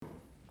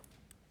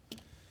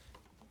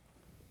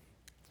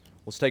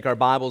Let's take our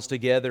Bibles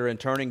together and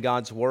turn in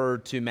God's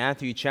Word to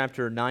Matthew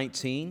chapter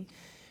 19.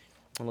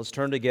 And let's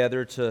turn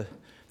together to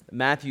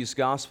Matthew's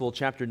Gospel,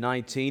 chapter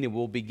 19, and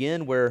we'll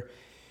begin where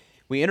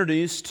we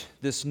introduced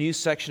this new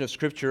section of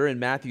Scripture in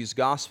Matthew's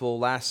Gospel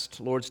last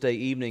Lord's Day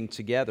evening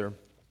together.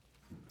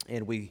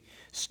 And we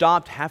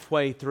stopped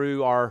halfway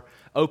through our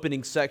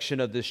opening section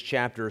of this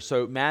chapter.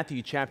 So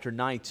Matthew chapter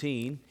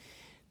 19,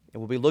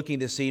 and we'll be looking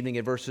this evening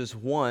at verses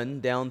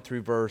 1 down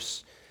through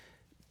verse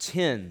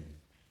 10.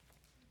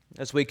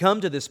 As we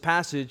come to this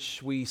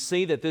passage, we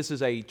see that this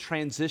is a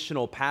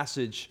transitional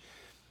passage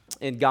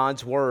in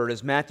God's Word,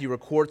 as Matthew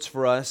records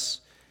for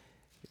us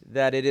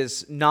that it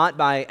is not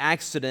by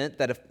accident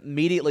that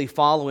immediately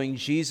following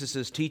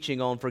Jesus'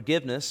 teaching on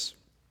forgiveness,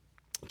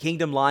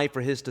 kingdom life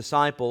for His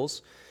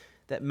disciples,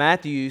 that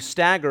Matthew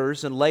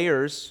staggers and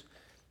layers,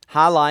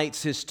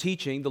 highlights his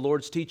teaching, the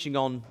Lord's teaching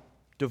on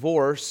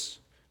divorce,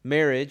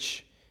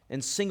 marriage,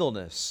 and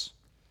singleness.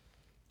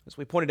 As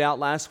we pointed out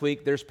last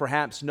week, there's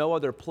perhaps no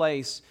other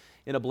place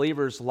in a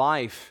believer's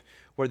life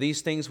where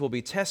these things will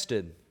be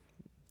tested.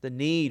 The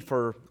need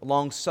for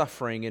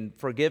long-suffering and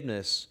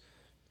forgiveness.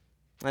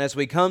 And as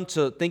we come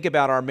to think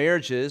about our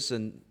marriages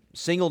and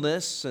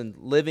singleness and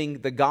living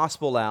the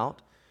gospel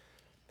out,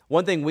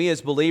 one thing we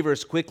as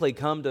believers quickly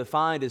come to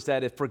find is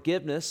that if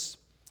forgiveness,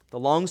 the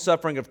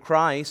long-suffering of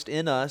Christ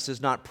in us,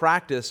 is not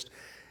practiced,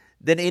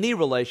 then any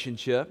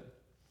relationship,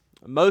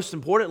 most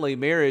importantly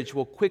marriage,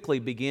 will quickly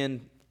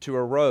begin to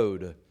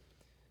erode.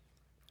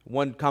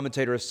 One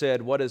commentator has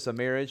said, what is a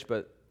marriage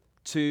but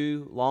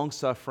two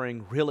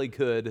long-suffering, really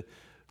good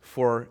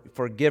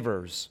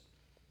forgivers?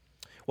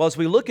 Well, as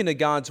we look into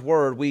God's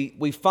Word,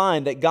 we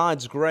find that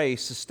God's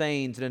grace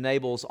sustains and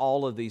enables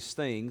all of these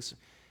things.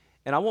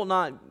 And I will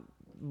not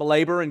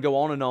belabor and go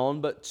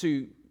on, but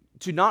to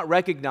not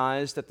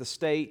recognize that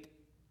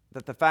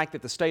the fact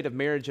that the state of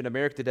marriage in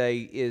America today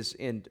is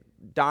in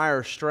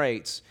dire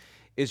straits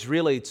is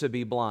really to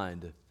be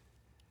blind.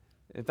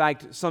 In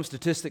fact, some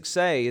statistics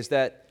say is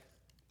that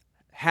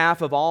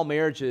half of all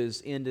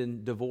marriages end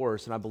in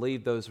divorce, and I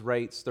believe those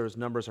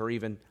numbers are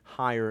even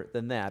higher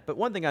than that. But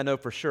one thing I know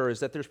for sure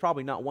is that there's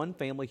probably not one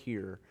family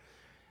here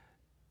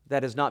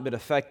that has not been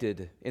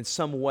affected in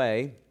some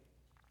way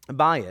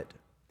by it.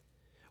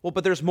 Well,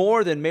 but there's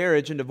more than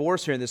marriage and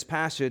divorce here in this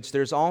passage.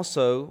 There's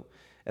also,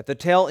 at the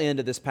tail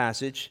end of this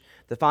passage,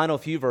 the final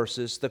few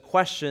verses, the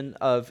question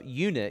of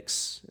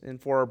eunuchs,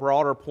 and for a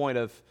broader point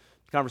of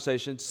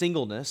conversation,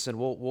 singleness, and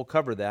we'll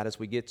cover that as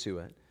we get to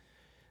it.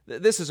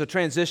 This is a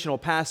transitional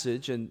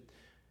passage, and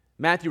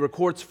Matthew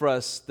records for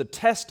us the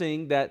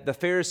testing that the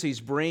Pharisees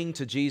bring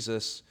to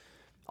Jesus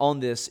on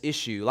this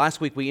issue.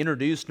 Last week we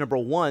introduced, number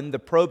one, the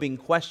probing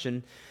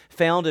question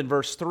found in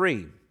verse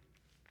 3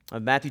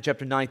 of Matthew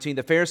chapter 19.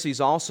 The Pharisees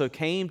also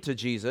came to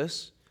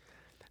Jesus.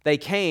 They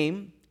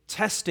came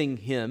testing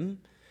Him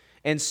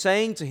and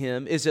saying to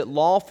Him, "Is it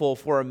lawful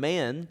for a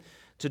man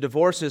to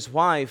divorce his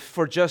wife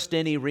for just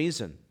any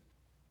reason?"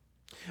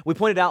 We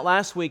pointed out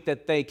last week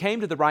that they came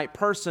to the right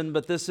person,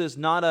 but this is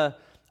not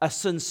a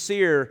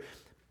sincere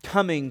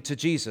coming to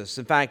Jesus.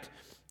 In fact,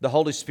 the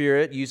Holy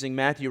Spirit, using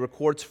Matthew,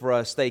 records for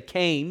us, they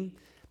came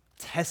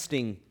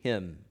testing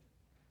Him.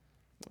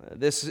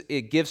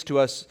 It gives to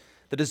us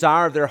the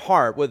desire of their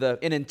heart with an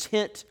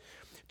intent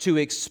to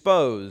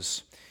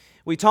expose.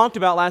 We talked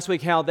about last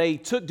week how they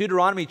took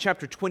Deuteronomy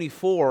chapter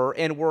 24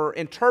 and were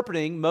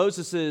interpreting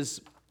Moses'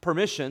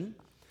 permission,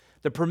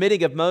 the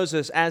permitting of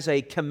Moses, as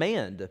a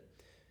command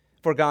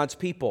for God's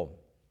people.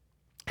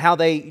 How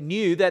they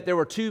knew that there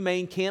were two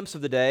main camps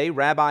of the day,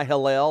 Rabbi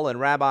Hillel and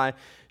Rabbi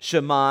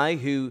Shammai,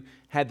 who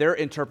had their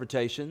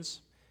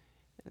interpretations.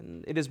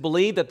 And it is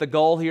believed that the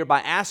goal here,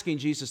 by asking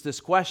Jesus this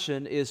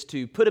question, is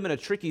to put Him in a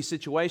tricky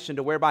situation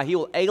to whereby He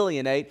will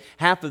alienate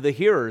half of the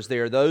hearers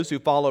there, those who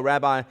follow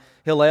Rabbi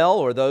Hillel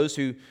or those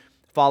who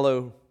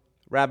follow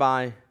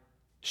Rabbi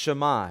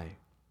Shammai.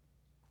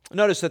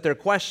 Notice that their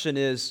question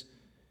is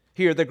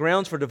here, the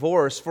grounds for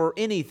divorce for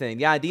anything.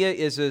 The idea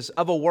is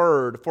of a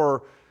word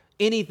for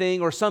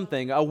anything or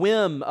something, a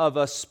whim of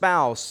a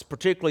spouse.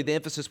 Particularly the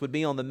emphasis would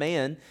be on the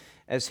man,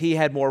 as he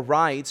had more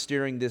rights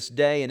during this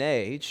day and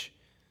age.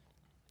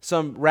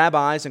 Some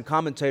rabbis and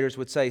commentators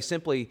would say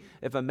simply,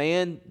 if a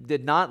man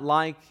did not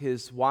like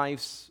his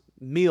wife's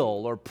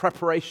meal or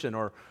preparation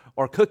or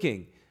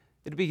cooking,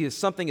 it would be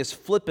something as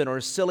flippant or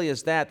as silly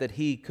as that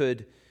he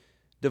could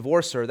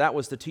divorce her. That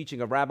was the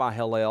teaching of Rabbi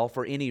Hillel,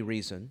 for any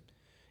reason.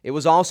 It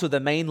was also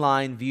the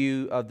mainline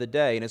view of the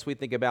day. And as we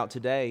think about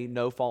today,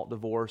 no-fault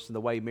divorce and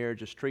the way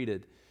marriage is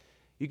treated,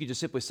 you could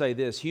just simply say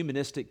this: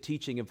 humanistic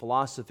teaching and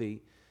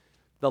philosophy,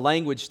 the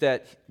language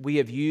that we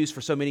have used for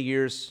so many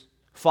years,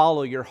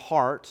 follow your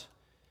heart,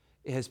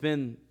 it has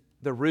been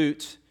the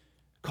root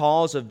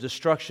cause of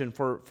destruction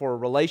for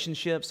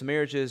relationships,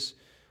 marriages,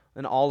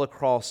 and all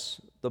across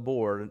the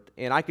board.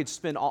 And I could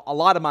spend a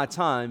lot of my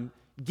time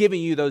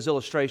giving you those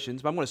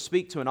illustrations, but I'm going to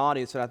speak to an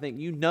audience that I think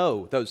you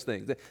know those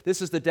things.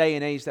 This is the day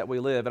and age that we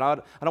live, and I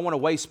don't want to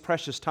waste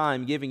precious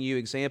time giving you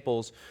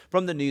examples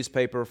from the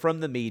newspaper, from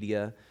the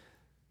media.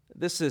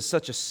 This is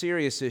such a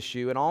serious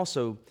issue, and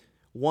also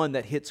one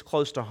that hits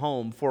close to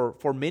home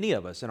for many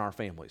of us in our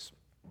families.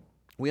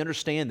 We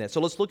understand that.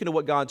 So let's look into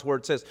what God's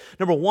Word says.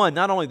 Number one,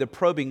 not only the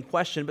probing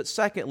question, but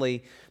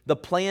secondly, the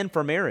plan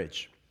for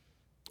marriage.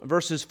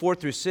 Verses 4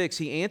 through 6,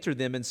 he answered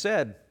them and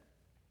said,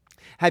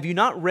 "Have you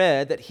not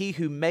read that he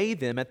who made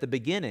them at the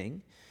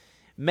beginning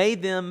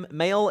made them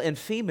male and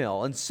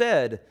female, and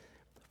said,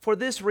 'For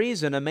this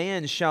reason a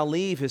man shall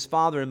leave his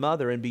father and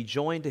mother and be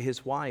joined to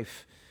his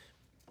wife,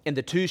 and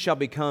the two shall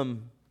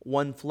become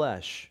one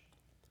flesh.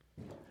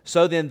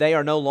 So then they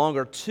are no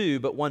longer two,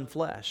 but one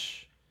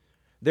flesh.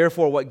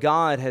 Therefore what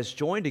God has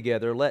joined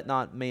together, let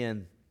not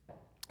man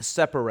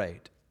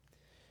separate.'"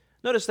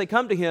 Notice they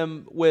come to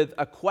him with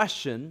a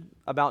question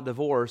about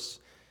divorce,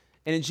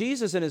 and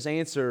Jesus in his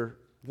answer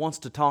wants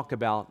to talk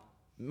about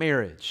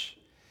marriage.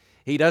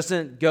 He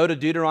doesn't go to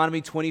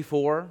Deuteronomy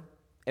 24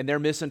 and their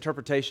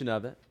misinterpretation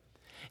of it.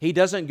 He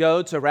doesn't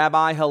go to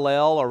Rabbi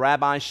Hillel or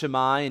Rabbi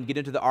Shammai and get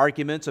into the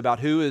arguments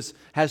about who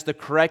has the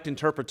correct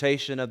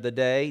interpretation of the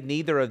day.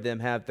 Neither of them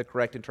have the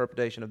correct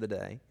interpretation of the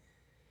day.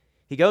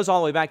 He goes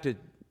all the way back to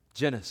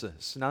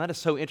Genesis. Now that is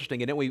so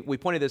interesting, and we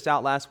pointed this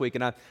out last week,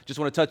 and I just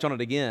want to touch on it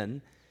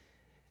again.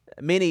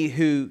 Many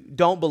who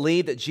don't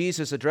believe that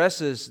Jesus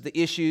addresses the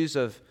issues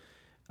of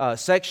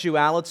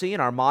sexuality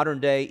and our modern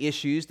day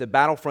issues, the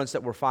battlefronts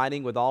that we're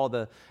fighting with all of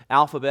the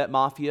alphabet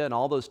mafia and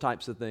all those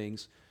types of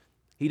things,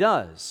 he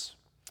does.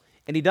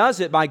 And he does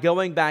it by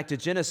going back to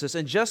Genesis.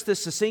 And just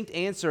this succinct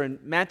answer in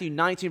Matthew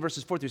 19,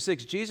 verses 4 through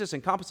 6, Jesus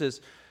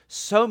encompasses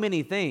so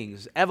many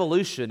things: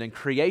 evolution and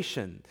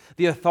creation.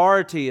 The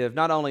authority of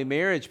not only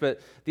marriage,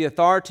 but the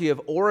authority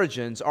of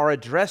origins are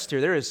addressed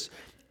here. There is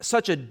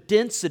such a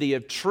density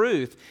of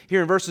truth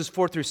here in verses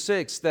 4 through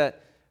 6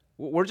 that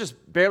we're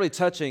just barely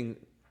touching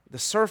the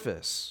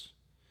surface.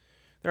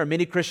 There are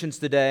many Christians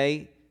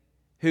today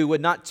who would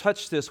not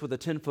touch this with a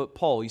 10-foot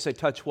pole. You say,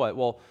 touch what?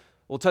 Well,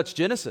 we'll touch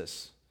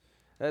Genesis.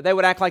 They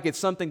would act like it's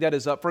something that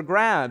is up for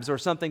grabs or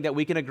something that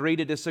we can agree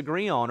to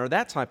disagree on or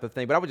that type of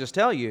thing. But I would just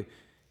tell you,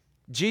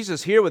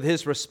 Jesus here with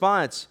his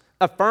response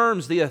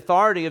affirms the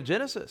authority of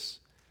Genesis.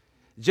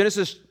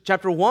 Genesis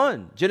chapter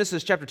 1,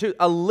 Genesis chapter 2,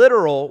 a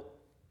literal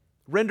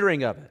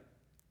rendering of it.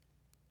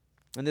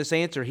 In this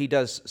answer, he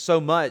does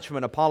so much from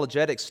an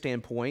apologetic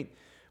standpoint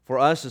for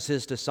us as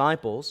his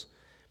disciples.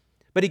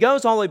 But he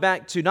goes all the way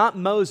back to not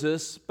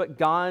Moses, but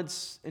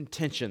God's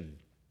intention,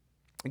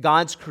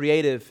 God's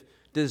creative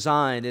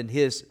design and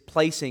his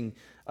placing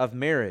of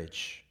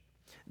marriage.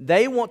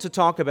 They want to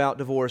talk about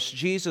divorce.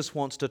 Jesus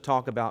wants to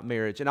talk about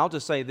marriage. And I'll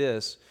just say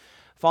this,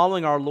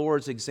 following our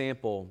Lord's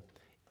example,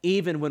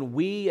 even when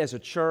we as a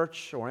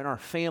church or in our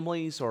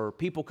families or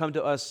people come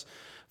to us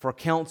for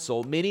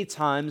counsel, many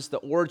times the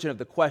origin of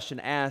the question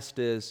asked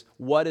is,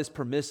 what is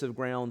permissive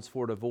grounds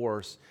for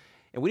divorce?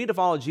 And we need to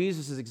follow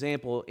Jesus'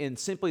 example in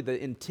simply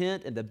the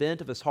intent and the bent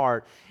of his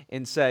heart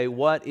and say,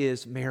 what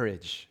is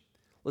marriage?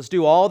 Let's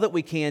do all that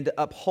we can to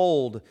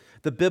uphold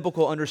the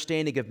biblical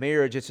understanding of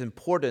marriage, its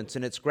importance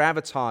and its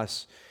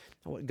gravitas,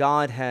 what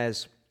God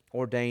has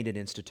ordained and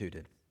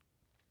instituted.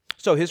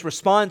 So his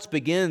response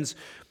begins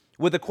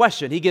with a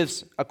question. He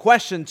gives a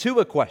question to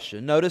a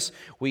question. Notice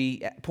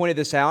we pointed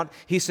this out.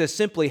 He says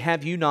simply,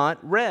 have you not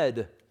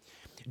read?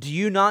 Do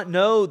you not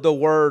know the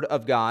Word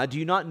of God? Do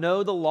you not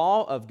know the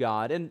law of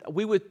God? And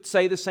we would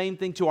say the same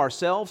thing to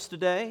ourselves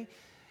today.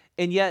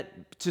 And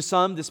yet, to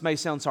some, this may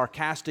sound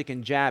sarcastic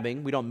and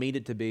jabbing. We don't mean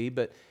it to be,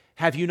 but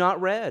have you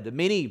not read?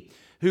 Many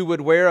who would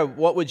wear a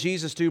 "What Would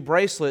Jesus Do"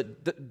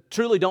 bracelet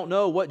truly don't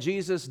know what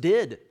Jesus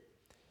did.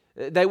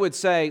 They would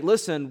say,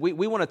 listen, we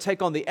want to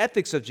take on the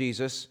ethics of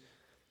Jesus,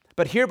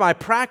 but here by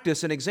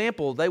practice and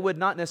example, they would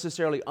not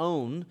necessarily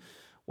own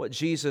what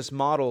Jesus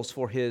models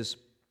for his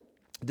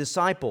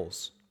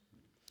disciples.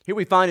 Here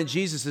we find in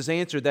Jesus'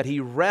 answer that he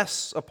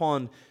rests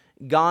upon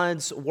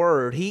God's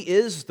Word. He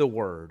is the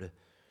Word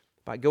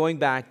by going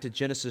back to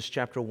Genesis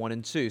chapter 1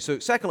 and 2. So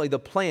secondly, the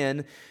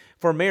plan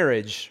for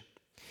marriage.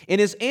 In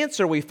his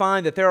answer, we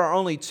find that there are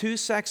only two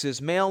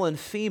sexes, male and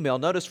female.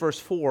 Notice verse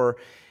 4,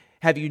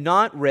 have you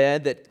not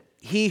read that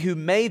he who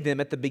made them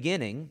at the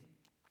beginning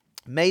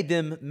made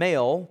them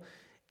male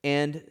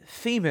and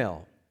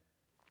female?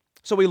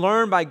 So we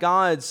learn by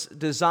God's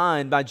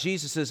design, by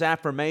Jesus'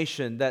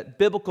 affirmation, that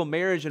biblical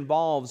marriage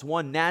involves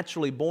one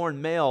naturally born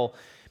male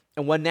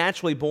and one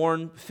naturally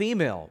born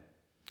female.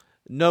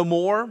 No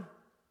more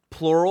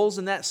plurals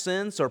in that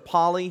sense, or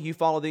poly, you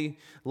follow the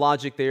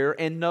logic there,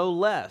 and no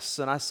less.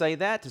 And I say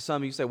that to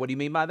some of you say, what do you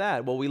mean by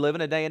that? Well, we live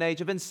in a day and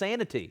age of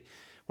insanity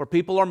where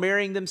people are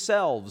marrying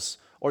themselves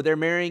or they're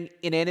marrying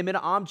inanimate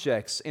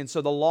objects. And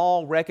so the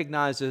law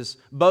recognizes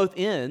both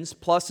ends,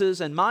 pluses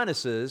and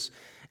minuses,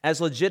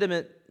 as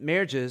legitimate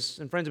marriages.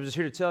 And friends, I'm just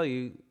here to tell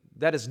you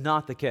that is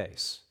not the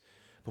case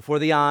before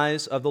the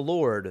eyes of the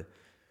Lord.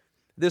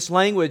 This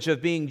language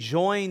of being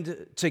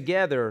joined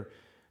together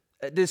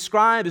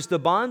describes the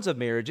bonds of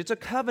marriage. It's a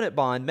covenant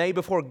bond made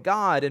before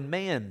God and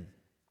man.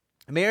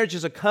 Marriage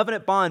is a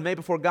covenant bond made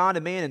before God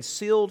and man and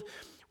sealed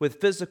with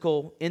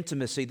physical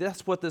intimacy.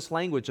 That's what this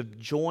language of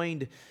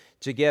joined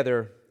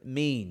together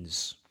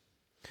means.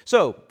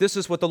 So, this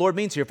is what the Lord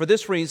means here. For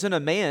this reason, a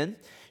man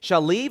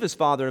shall leave his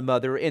father and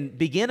mother and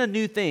begin a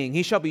new thing.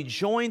 He shall be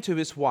joined to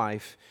his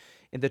wife,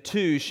 and the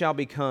two shall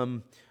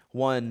become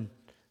one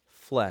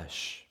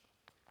flesh.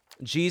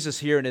 Jesus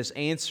here in his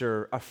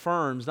answer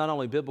affirms not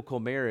only biblical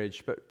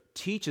marriage, but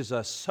teaches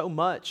us so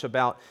much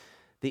about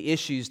the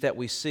issues that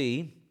we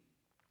see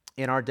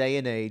in our day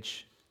and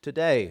age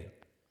today.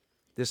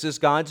 This is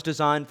God's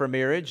design for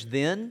marriage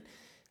then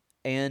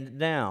and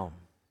now.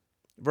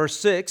 Verse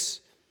 6,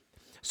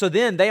 so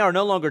then they are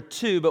no longer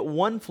two, but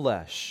one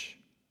flesh.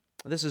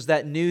 This is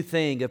that new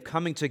thing of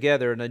coming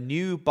together in a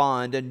new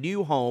bond, a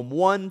new home,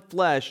 one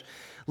flesh.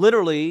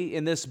 Literally,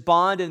 in this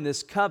bond, in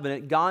this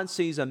covenant, God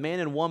sees a man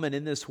and woman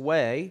in this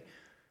way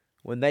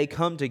when they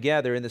come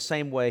together in the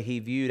same way He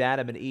viewed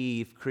Adam and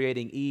Eve,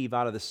 creating Eve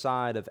out of the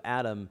side of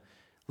Adam.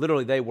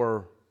 Literally, they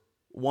were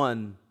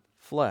one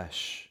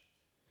flesh.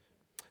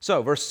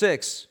 So, verse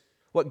 6,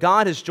 what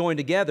God has joined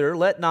together,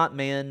 let not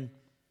man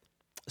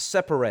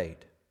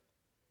separate.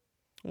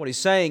 What he's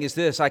saying is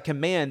this: I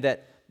command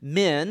that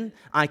man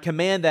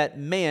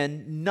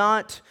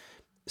not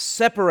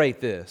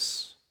separate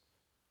this.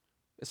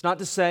 It's not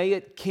to say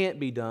it can't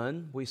be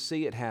done. We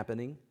see it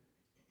happening.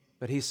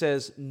 But he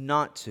says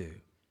not to.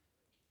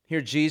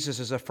 Here Jesus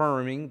is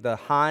affirming the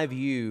high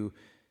view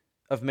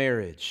of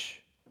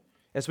marriage.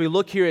 As we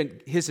look here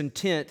at his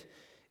intent,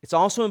 it's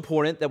also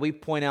important that we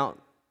point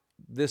out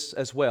this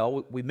as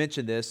well. We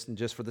mentioned this, and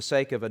just for the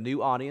sake of a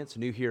new audience,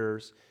 new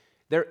hearers,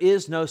 there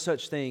is no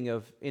such thing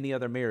of any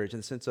other marriage in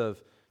the sense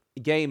of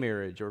gay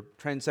marriage or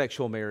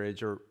transsexual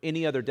marriage or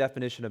any other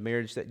definition of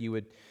marriage that you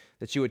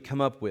would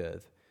come up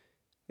with.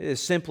 It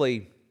is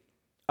simply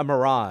a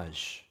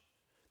mirage.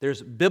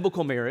 There's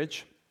biblical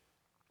marriage,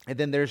 and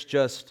then there's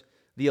just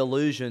the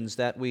illusions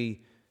that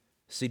we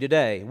see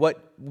today.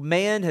 What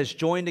man has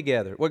joined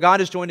together, what God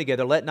has joined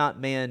together, let not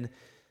man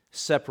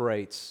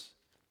separates.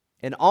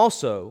 And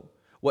also,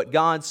 what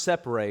God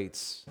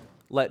separates,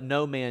 let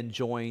no man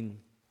join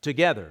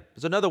together.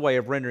 There's another way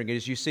of rendering it.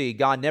 As you see,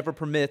 God never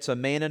permits a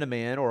man and a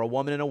man or a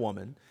woman and a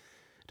woman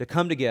to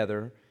come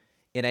together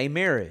in a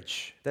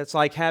marriage. That's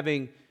like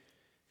having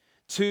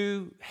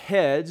two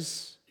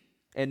heads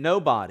and no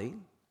body,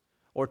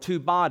 or two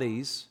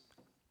bodies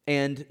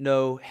and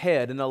no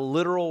head, in a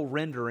literal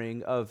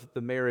rendering of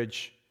the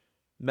marriage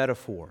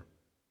metaphor.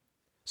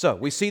 So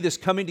we see this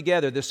coming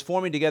together, this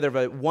forming together of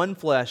a one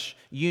flesh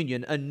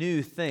union, a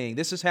new thing.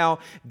 This is how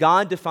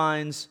God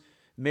defines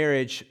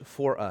marriage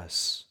for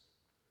us.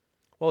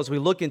 Well, as we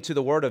look into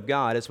the Word of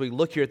God, as we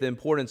look here at the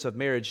importance of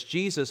marriage,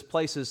 Jesus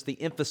places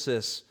the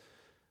emphasis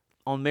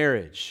on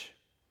marriage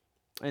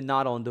and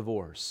not on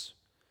divorce.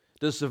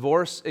 Does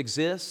divorce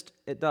exist?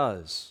 It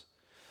does.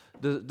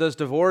 Does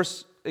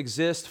divorce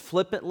exist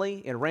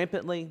flippantly and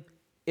rampantly?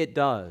 It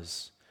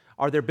does.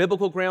 Are there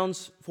biblical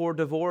grounds for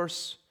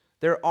divorce?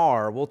 There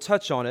are. We'll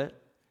touch on it,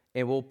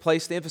 and we'll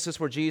place the emphasis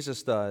where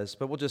Jesus does,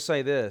 but we'll just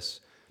say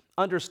this.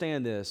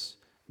 Understand this.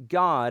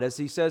 God, as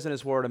He says in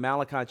His Word in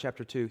Malachi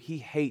chapter 2, He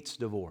hates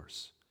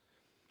divorce.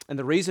 And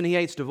the reason He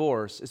hates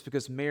divorce is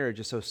because marriage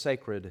is so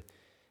sacred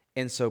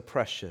and so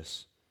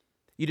precious.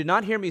 You did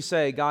not hear me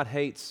say God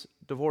hates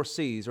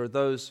divorcees or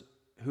those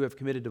who have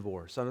committed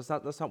divorce. So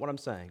that's not what I'm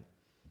saying.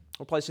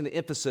 We're placing the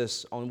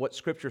emphasis on what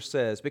Scripture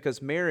says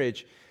because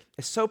marriage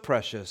is so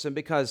precious and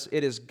because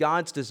it is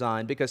God's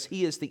design, because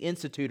He is the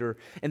institutor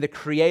and the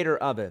creator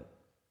of it.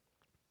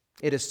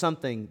 It is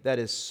something that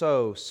is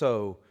so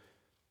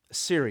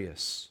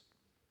serious.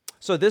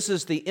 So this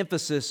is the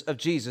emphasis of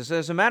Jesus.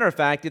 As a matter of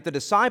fact, if the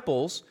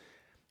disciples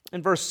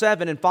in verse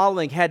 7 and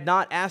following had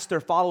not asked their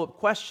follow-up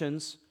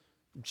questions,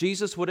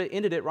 Jesus would have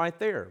ended it right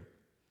there.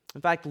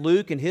 In fact,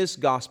 Luke in his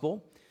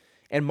gospel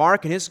and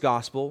Mark in his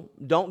gospel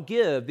don't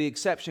give the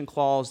exception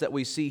clause that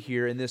we see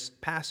here in this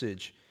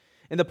passage.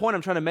 And the point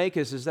I'm trying to make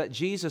is that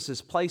Jesus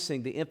is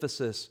placing the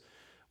emphasis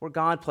where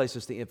God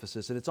places the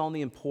emphasis, and it's on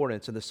the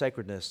importance and the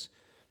sacredness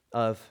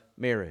of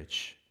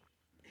marriage.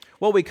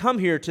 Well, we come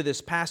here to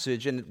this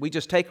passage, and we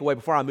just take away,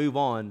 before I move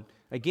on,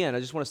 again, I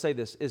just want to say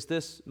this. Is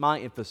this my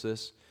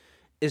emphasis?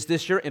 Is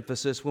this your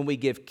emphasis when we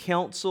give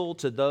counsel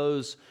to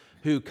those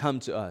who come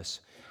to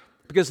us?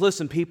 Because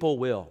listen, people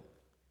will.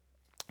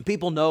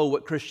 People know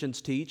what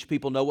Christians teach.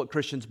 People know what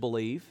Christians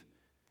believe.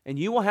 And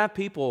you will have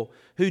people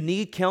who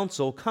need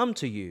counsel come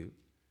to you.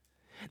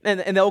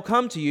 And they'll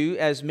come to you,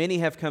 as many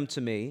have come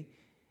to me,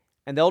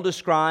 and they'll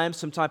describe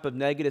some type of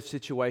negative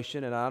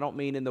situation, and I don't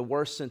mean in the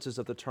worst senses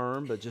of the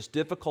term, but just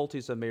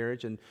difficulties of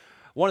marriage. And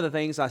one of the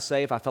things I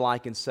say, if I feel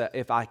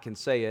if I can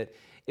say it,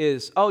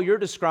 is, "Oh, you're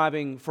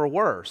describing for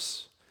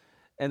worse."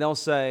 And they'll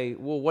say,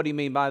 "Well, what do you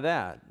mean by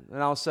that?"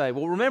 And I'll say,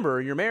 "Well, remember,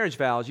 in your marriage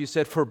vows, you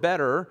said for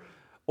better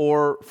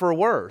or for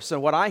worse.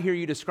 And what I hear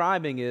you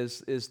describing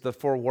is the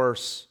for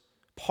worse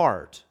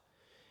part."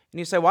 And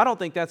you say, "Well, I don't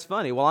think that's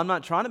funny." Well, I'm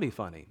not trying to be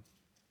funny.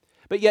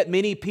 But yet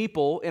many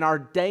people in our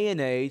day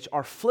and age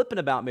are flippant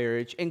about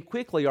marriage and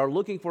quickly are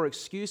looking for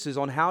excuses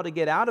on how to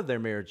get out of their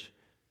marriage.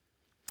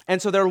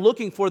 And so they're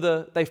looking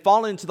they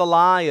fall into the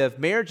lie of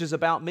marriage is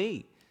about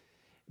me.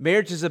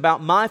 Marriage is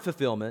about my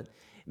fulfillment.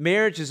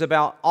 Marriage is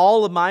about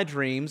all of my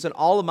dreams and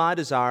all of my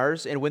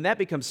desires, and when that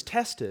becomes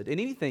tested, and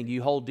anything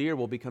you hold dear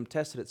will become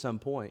tested at some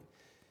point,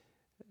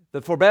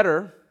 but for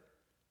better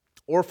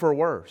or for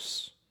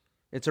worse.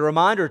 It's a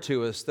reminder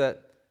to us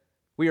that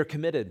we are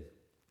committed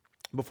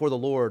before the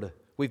Lord.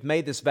 We've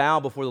made this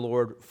vow before the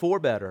Lord for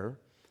better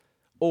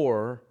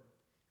or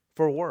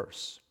for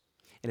worse.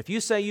 And if you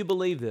say you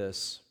believe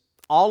this,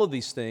 all of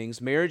these things,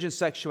 marriage and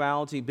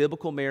sexuality,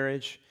 biblical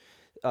marriage,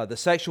 the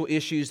sexual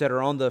issues that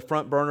are on the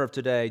front burner of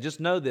today, just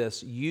know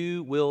this,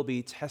 you will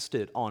be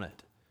tested on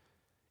it.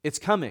 It's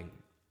coming.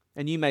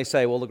 And you may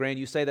say, well, LeGrand,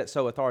 you say that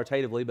so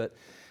authoritatively, but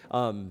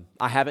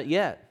I haven't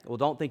yet. Well,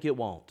 don't think it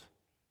won't.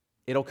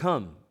 It'll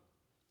come.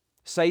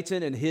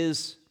 Satan and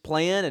his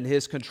plan and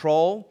his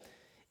control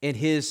and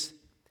his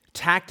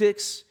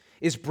tactics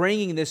is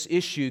bringing this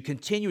issue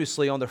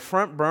continuously on the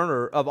front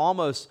burner of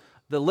almost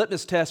the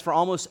litmus test for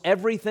almost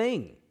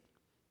everything.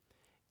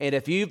 And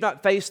if you've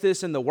not faced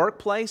this in the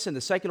workplace, in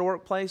the secular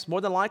workplace,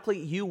 more than likely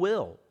you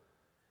will.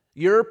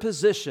 Your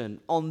position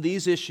on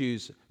these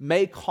issues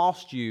may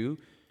cost you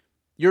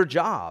your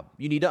job.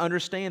 You need to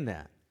understand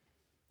that.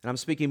 And I'm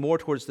speaking more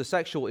towards the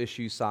sexual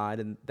issue side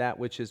and that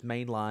which is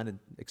mainline and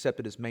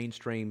accepted as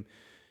mainstream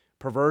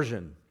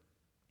perversion.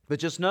 But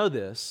just know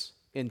this,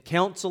 in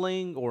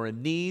counseling or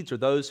in needs or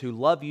those who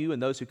love you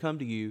and those who come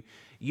to you,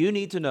 you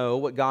need to know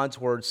what God's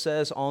Word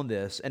says on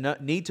this and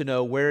need to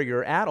know where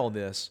you're at on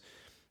this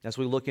as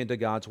we look into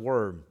God's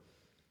Word.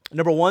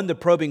 Number one, the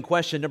probing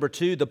question. Number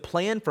two, the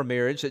plan for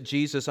marriage that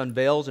Jesus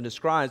unveils and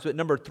describes. But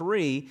number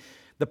three,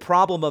 the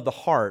problem of the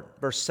heart.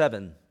 Verse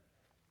 7.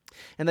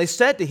 And they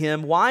said to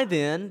him, why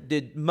then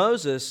did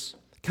Moses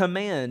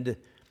command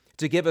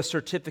to give a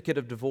certificate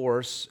of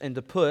divorce and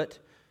to put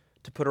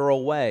her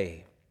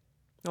away?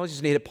 No, we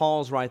just need to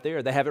pause right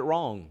there. They have it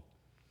wrong.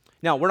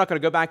 Now, we're not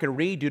going to go back and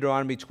read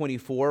Deuteronomy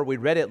 24. We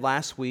read it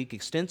last week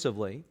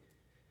extensively.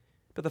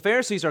 But the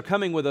Pharisees are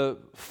coming with a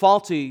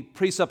faulty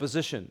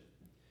presupposition.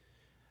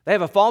 They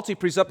have a faulty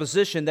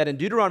presupposition that in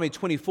Deuteronomy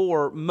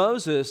 24,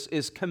 Moses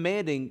is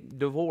commanding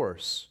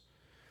divorce.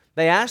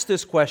 They ask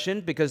this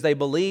question because they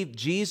believe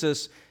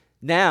Jesus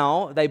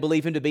now, they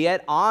believe him to be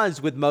at odds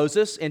with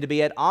Moses and to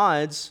be at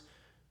odds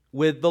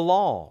with the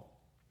law.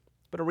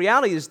 But the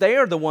reality is they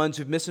are the ones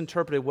who've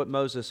misinterpreted what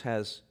Moses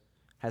has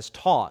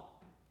taught.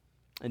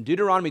 In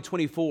Deuteronomy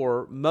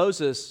 24,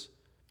 Moses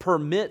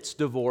permits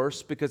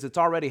divorce because it's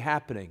already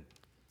happening.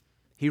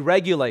 He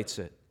regulates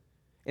it.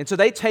 And so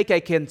they take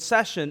a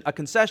concession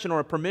or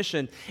a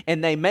permission,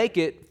 and they make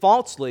it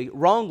falsely,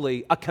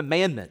 wrongly, a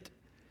commandment.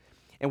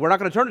 And we're not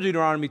going to turn to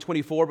Deuteronomy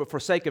 24, but for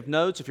sake of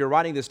notes, if you're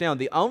writing this down,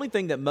 the only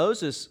thing that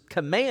Moses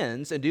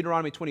commands in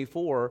Deuteronomy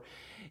 24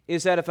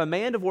 is that if a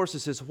man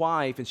divorces his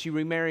wife and she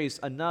remarries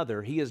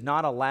another, he is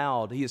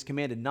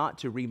commanded not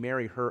to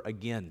remarry her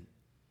again.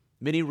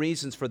 Many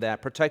reasons for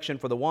that. Protection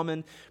for the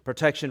woman,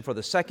 protection for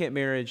the second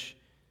marriage.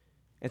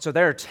 And so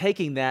they're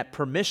taking that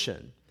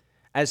permission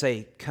as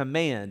a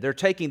command. They're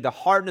taking the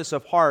hardness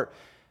of heart.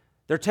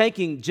 They're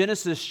taking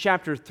Genesis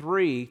chapter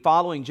 3,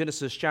 following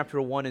Genesis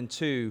chapter 1 and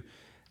 2,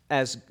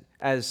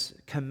 as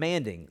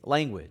commanding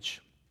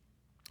language.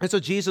 And so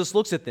Jesus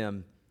looks at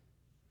them,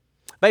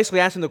 basically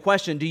asking the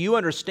question, do you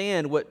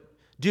understand what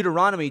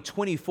Deuteronomy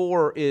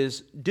 24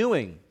 is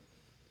doing?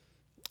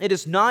 It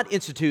is not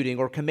instituting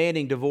or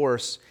commanding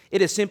divorce.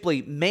 It is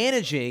simply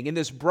managing in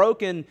this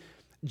broken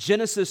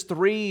Genesis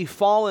 3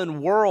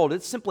 fallen world.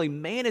 It's simply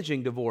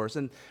managing divorce.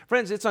 And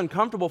friends, it's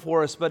uncomfortable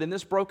for us, but in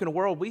this broken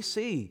world, we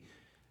see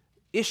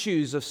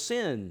issues of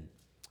sin.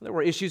 There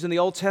were issues in the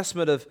Old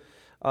Testament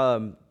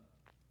of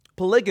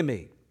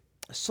polygamy,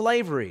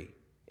 slavery,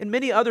 and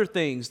many other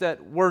things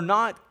that were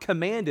not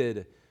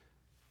commanded,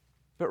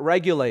 but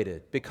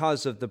regulated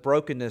because of the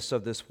brokenness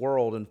of this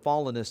world and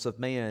fallenness of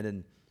man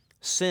and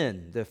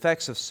sin, the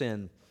effects of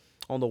sin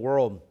on the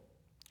world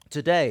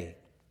today.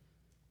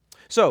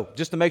 So,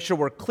 just to make sure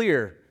we're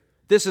clear,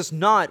 this is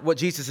not what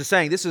Jesus is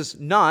saying.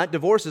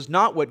 Divorce is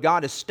not what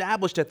God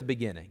established at the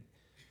beginning.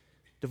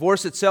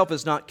 Divorce itself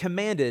is not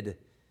commanded.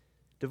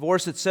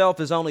 Divorce itself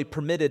is only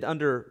permitted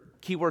under,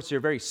 keywords here,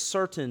 very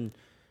certain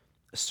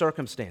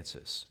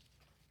circumstances.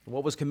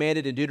 What was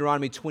commanded in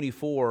Deuteronomy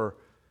 24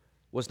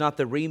 was not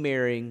the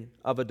remarrying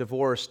of a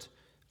divorced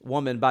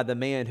woman by the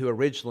man who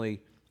originally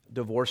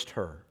divorced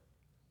her.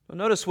 Well,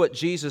 notice what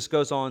Jesus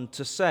goes on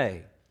to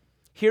say.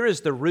 Here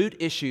is the root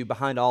issue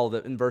behind all of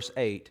it in verse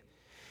 8.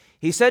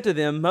 He said to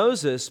them,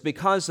 Moses,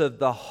 because of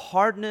the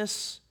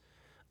hardness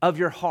of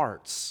your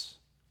hearts.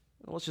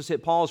 Let's just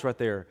hit pause right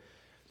there.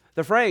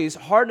 The phrase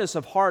hardness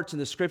of hearts in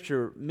the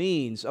Scripture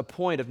means a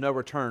point of no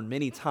return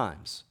many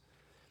times.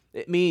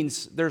 It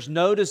means there's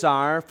no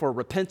desire for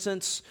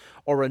repentance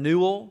or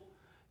renewal.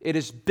 It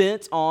is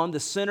bent on,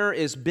 the sinner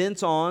is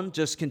bent on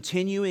just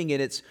continuing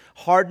in its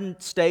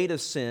hardened state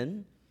of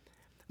sin.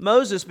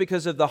 Moses,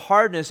 because of the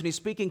hardness, and he's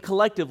speaking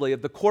collectively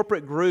of the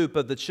corporate group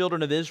of the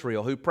children of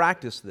Israel who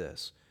practiced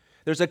this.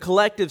 There's a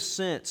collective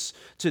sense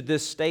to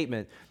this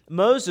statement.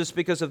 Moses,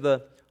 because of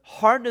the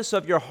hardness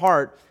of your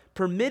heart,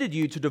 permitted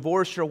you to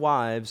divorce your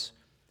wives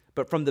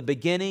But from the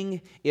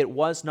beginning, it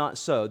was not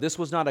so. This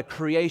was not a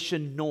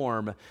creation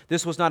norm.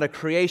 This was not a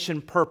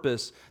creation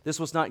purpose. This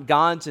was not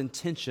God's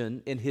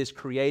intention in His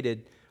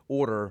created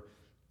order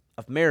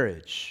of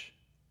marriage.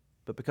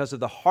 But because of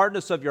the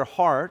hardness of your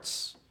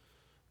hearts,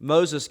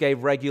 Moses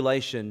gave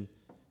regulation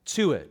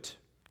to it.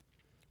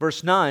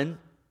 Verse 9,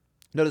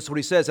 notice what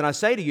he says, "And I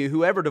say to you,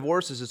 whoever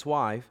divorces his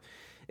wife,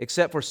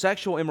 except for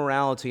sexual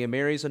immorality, and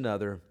marries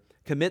another,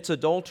 commits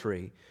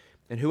adultery,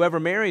 and whoever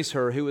marries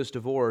her who is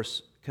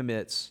divorced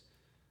commits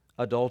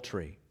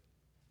adultery."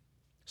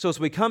 So as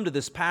we come to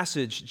this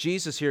passage,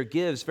 Jesus here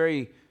gives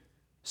very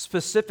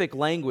specific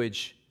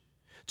language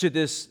to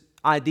this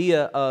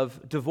idea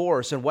of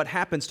divorce and what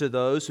happens to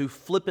those who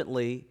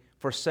flippantly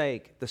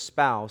forsake the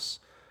spouse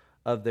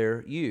of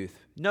their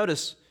youth.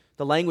 Notice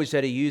the language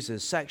that he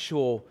uses,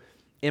 sexual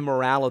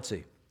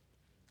immorality.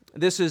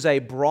 This is a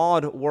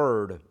broad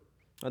word.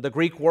 The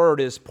Greek word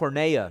is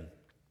porneia,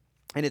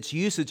 and its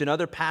usage in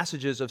other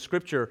passages of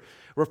Scripture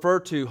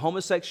refer to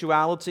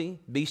homosexuality,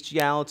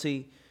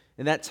 bestiality,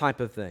 and that type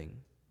of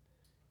thing.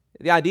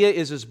 The idea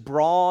is this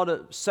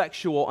broad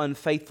sexual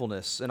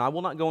unfaithfulness, and I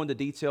will not go into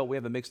detail. We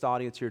have a mixed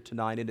audience here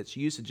tonight in its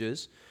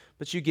usages,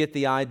 but you get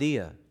the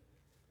idea.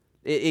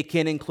 It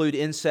can include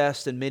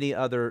incest and many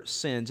other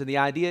sins, and the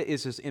idea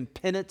is this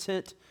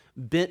impenitent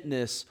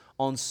bentness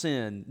on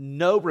sin,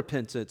 no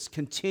repentance,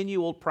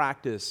 continual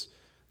practice.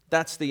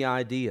 That's the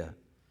idea.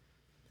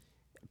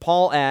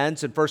 Paul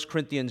adds in 1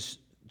 Corinthians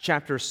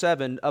chapter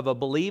 7 of a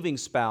believing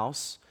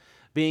spouse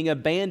being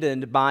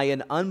abandoned by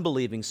an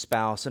unbelieving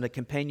spouse in a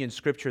companion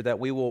scripture that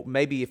we will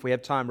maybe, if we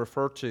have time,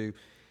 refer to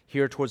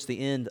here towards the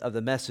end of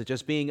the message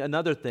as being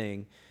another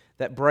thing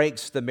that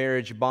breaks the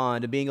marriage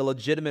bond and being a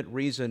legitimate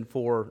reason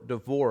for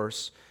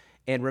divorce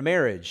and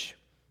remarriage.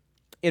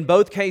 In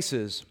both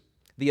cases,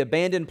 the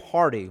abandoned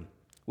party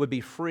would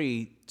be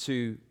free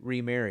to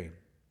remarry.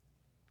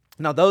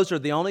 Now, those are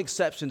the only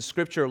exceptions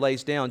Scripture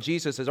lays down.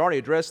 Jesus has already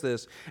addressed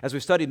this as we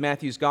studied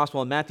Matthew's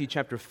Gospel in Matthew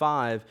chapter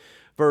 5,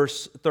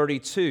 verse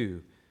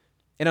 32.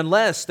 And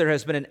unless there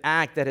has been an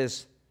act that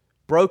has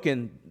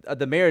broken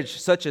the marriage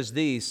such as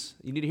these,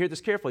 you need to hear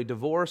this carefully,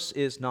 divorce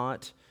is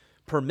not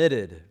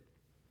permitted.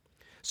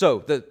 So,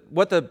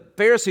 what the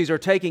Pharisees are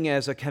taking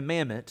as a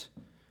commandment,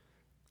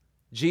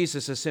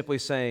 Jesus is simply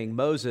saying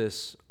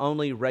Moses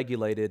only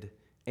regulated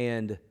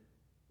and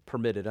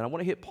permitted. And I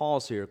want to hit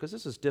pause here because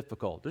this is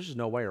difficult. There's just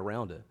no way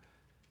around it.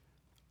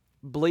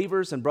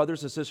 Believers and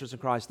brothers and sisters in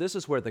Christ, this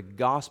is where the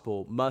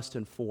gospel must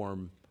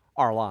inform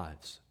our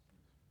lives.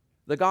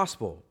 The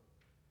gospel.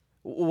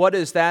 What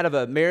is that of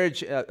a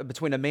marriage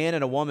between a man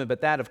and a woman,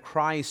 but that of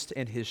Christ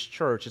and His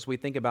church as we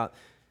think about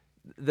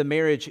the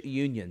marriage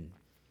union?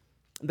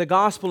 The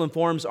gospel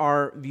informs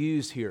our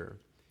views here.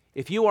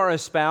 If you are a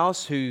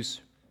spouse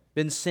who's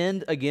been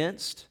sinned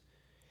against,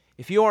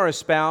 if you are a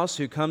spouse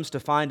who comes to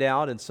find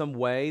out in some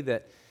way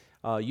that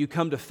you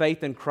come to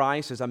faith in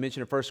Christ, as I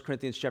mentioned in 1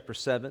 Corinthians chapter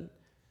 7,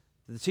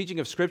 the teaching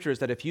of Scripture is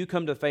that if you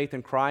come to faith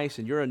in Christ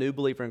and you're a new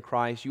believer in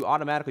Christ, you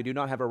automatically do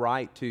not have a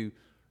right to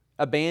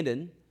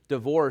abandon,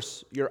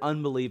 divorce your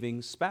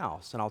unbelieving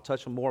spouse. And I'll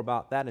touch more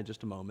about that in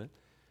just a moment.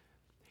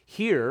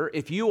 Here,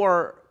 if you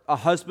are a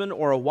husband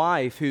or a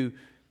wife who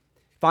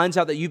finds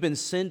out that you've been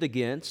sinned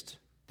against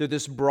through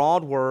this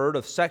broad word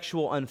of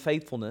sexual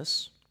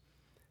unfaithfulness.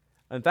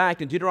 In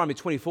fact, in Deuteronomy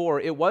 24,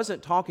 it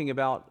wasn't talking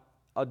about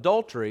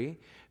adultery,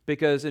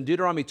 because in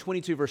Deuteronomy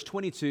 22, verse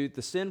 22,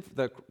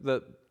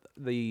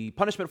 the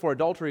punishment for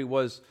adultery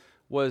was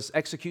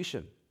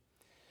execution.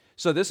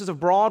 So this is a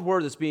broad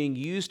word that's being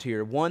used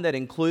here, one that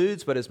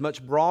includes but is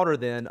much broader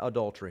than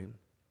adultery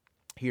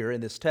here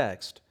in this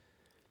text.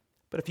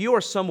 But if you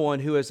are someone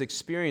who has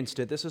experienced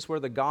it, this is where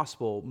the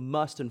gospel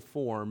must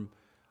inform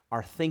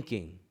our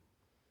thinking,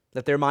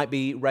 that there might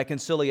be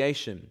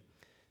reconciliation,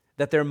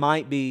 that there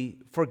might be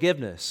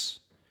forgiveness.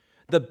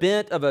 The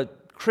bent of a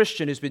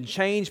Christian who's been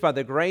changed by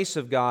the grace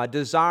of God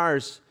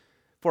desires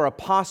for a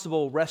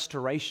possible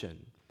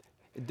restoration.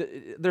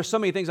 There's so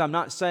many things I'm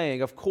not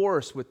saying. Of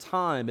course, with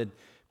time and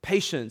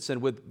patience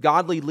and with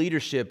godly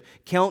leadership,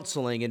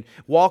 counseling and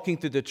walking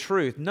through the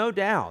truth, no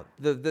doubt,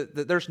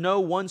 there's no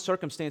one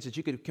circumstance that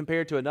you could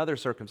compare to another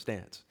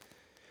circumstance.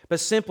 But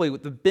simply,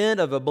 the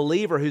bent of a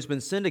believer who's been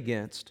sinned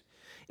against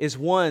is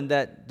one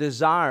that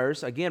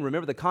desires, again,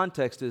 remember the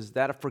context is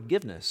that of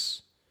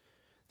forgiveness.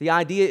 The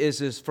idea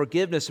is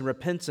forgiveness and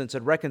repentance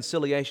and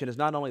reconciliation is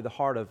not only the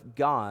heart of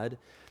God,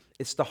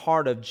 it's the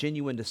heart of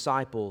genuine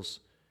disciples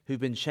who've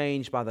been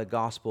changed by the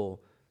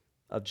gospel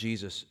of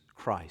Jesus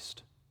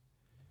Christ.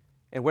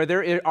 And where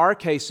there are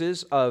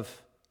cases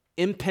of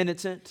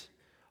impenitent,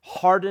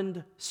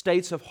 hardened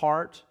states of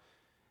heart,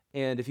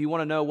 and if you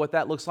want to know what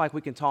that looks like,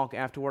 we can talk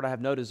afterward. I have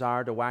no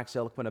desire to wax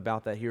eloquent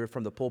about that here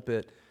from the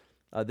pulpit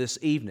this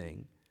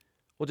evening.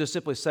 We'll just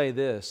simply say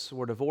this: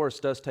 where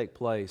divorce does take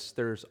place,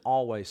 there's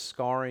always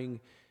scarring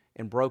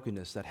and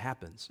brokenness that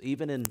happens,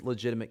 even in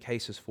legitimate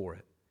cases for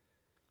it.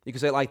 You can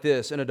say it like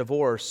this: in a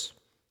divorce,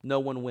 no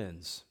one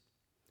wins.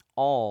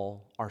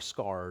 All are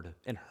scarred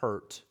and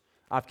hurt.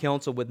 I've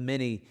counseled with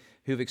many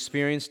who've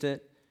experienced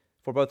it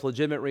for both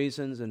legitimate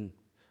reasons and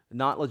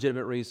not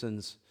legitimate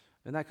reasons,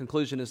 and that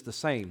conclusion is the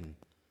same.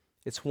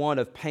 It's one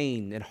of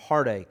pain and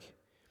heartache.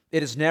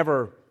 It is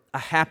never a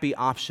happy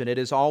option. It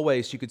is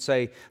always, you could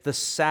say, the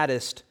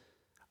saddest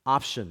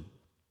option.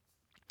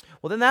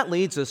 Well, then that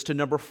leads us to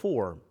number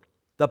 4,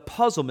 the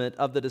puzzlement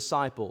of the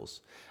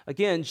disciples.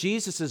 Again,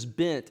 Jesus'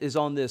 bent is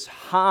on this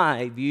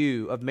high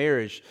view of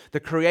marriage, the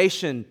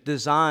creation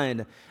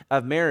design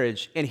of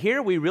marriage. And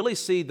here we really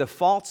see the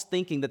false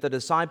thinking that the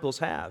disciples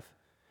have.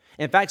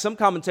 In fact, some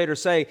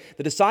commentators say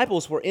the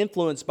disciples were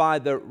influenced by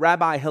the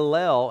Rabbi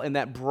Hillel and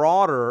that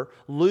broader,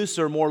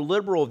 looser, more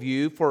liberal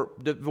view for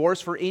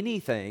divorce for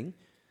anything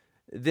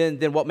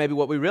than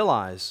what we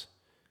realize.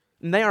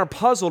 And they are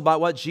puzzled by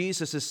what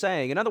Jesus is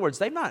saying. In other words,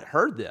 they've not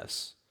heard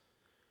this.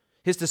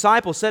 His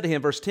disciples said to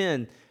him, verse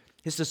 10,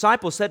 his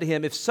disciples said to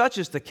him, if such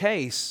is the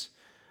case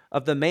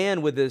of the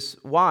man with his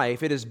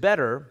wife, it is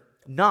better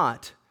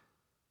not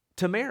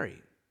to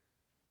marry.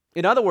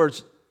 In other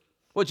words,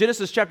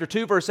 Genesis chapter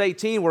 2, verse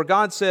 18, where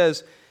God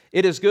says,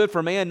 it is good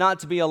for man not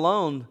to be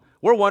alone,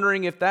 we're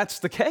wondering if that's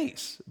the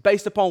case,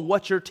 based upon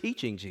what you're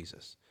teaching,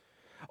 Jesus.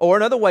 Or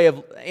another way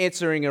of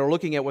answering or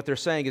looking at what they're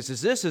saying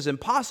is this is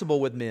impossible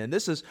with men.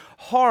 This is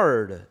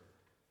hard.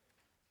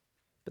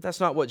 But that's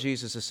not what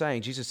Jesus is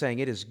saying. Jesus is saying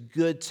it is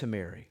good to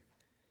marry.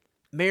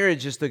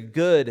 Marriage is the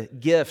good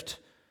gift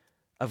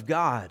of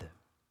God.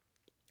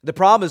 The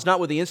problem is not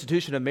with the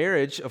institution of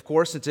marriage, of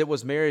course, since it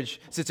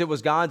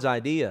was God's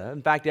idea.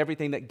 In fact,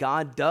 everything that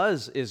God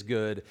does is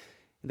good.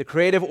 The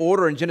creative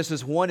order in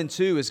Genesis 1 and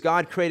 2, as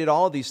God created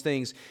all of these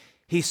things,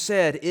 He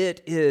said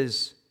it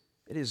is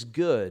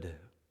good.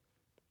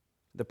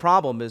 The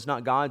problem is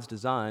not God's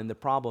design. The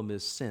problem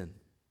is sin.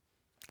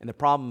 And the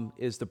problem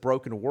is the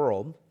broken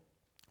world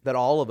that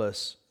all of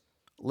us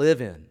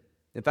live in.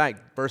 In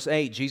fact, verse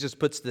 8, Jesus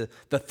puts the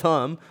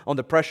thumb on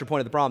the pressure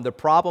point of the problem. The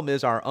problem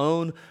is our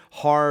own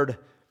hard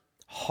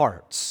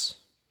hearts.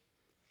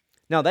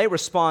 Now they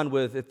respond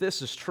with, if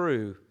this is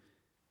true,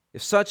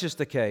 if such is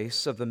the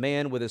case of the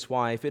man with his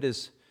wife, it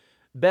is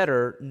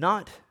better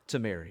not to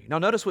marry. Now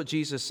notice what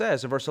Jesus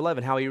says in verse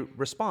 11, how He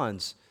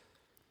responds.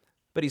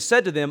 But He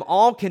said to them,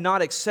 all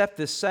cannot accept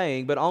this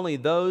saying, but only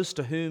those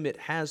to whom it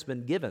has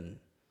been given.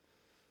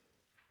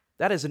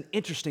 That is an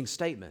interesting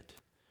statement.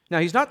 Now,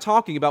 He's not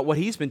talking about what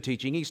He's been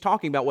teaching. He's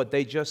talking about what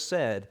they just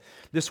said.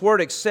 This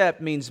word accept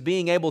means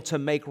being able to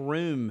make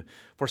room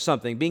for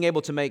something, being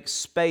able to make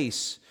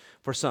space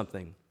for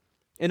something.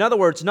 In other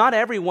words, not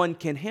everyone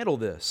can handle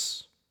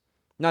this.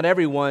 Not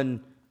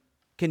everyone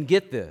can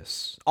get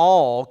this.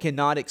 All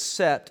cannot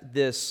accept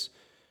this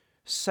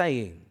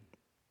saying.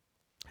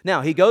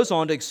 Now, He goes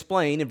on to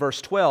explain in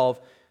verse 12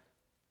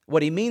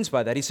 what He means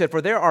by that. He said,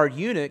 for there are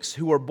eunuchs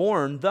who are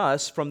born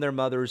thus from their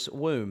mother's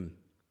womb.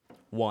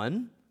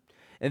 1.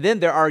 And then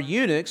there are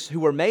eunuchs who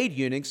were made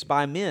eunuchs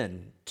by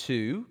men.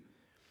 2.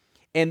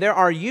 And there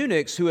are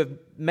eunuchs who have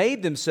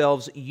made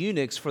themselves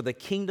eunuchs for the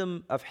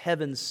kingdom of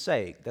heaven's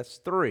sake. That's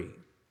 3.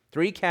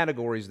 3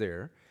 categories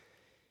there.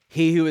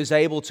 He who is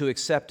able to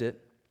accept it,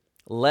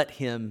 let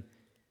him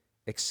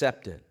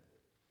accept it.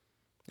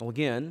 Well,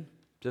 again,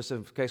 just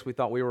in case we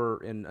thought we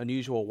were in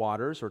unusual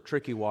waters or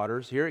tricky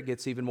waters, here it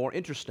gets even more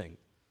interesting.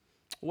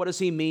 What does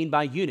He mean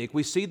by eunuch?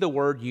 We see the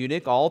word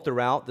eunuch all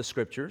throughout the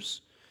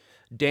Scriptures.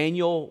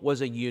 Daniel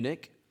was a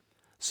eunuch.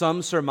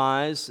 Some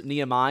surmise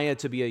Nehemiah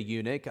to be a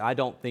eunuch. I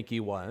don't think he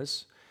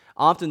was.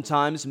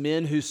 Oftentimes,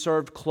 men who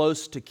served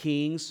close to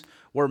kings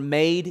were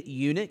made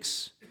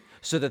eunuchs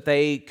so that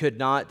they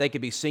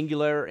could be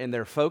singular in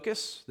their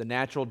focus. The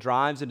natural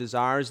drives and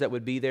desires that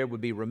would be there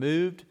would be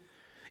removed.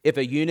 If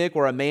a eunuch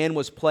or a man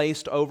was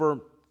placed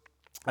over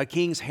a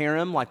king's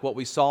harem, like what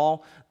we saw,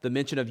 the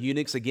mention of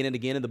eunuchs again and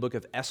again in the book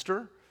of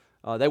Esther,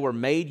 they were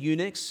made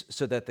eunuchs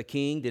so that the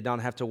king did not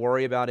have to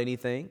worry about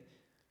anything.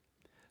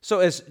 So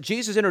as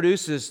Jesus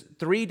introduces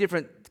 3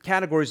 different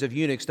categories of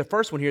eunuchs, the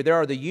first one here, there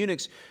are the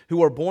eunuchs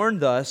who are born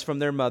thus from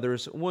their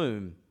mother's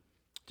womb.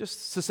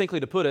 Just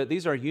succinctly to put it,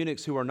 these are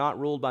eunuchs who are not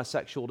ruled by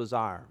sexual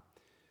desire.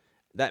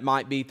 That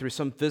might be through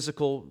some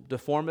physical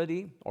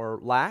deformity or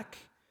lack.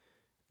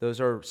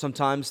 Those are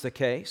sometimes the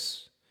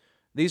case.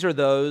 These are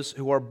those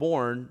who are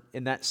born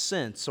in that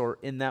sense or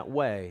in that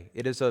way.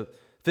 It is a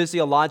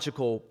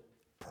physiological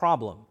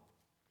problem.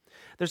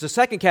 There's a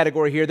second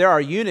category here. There are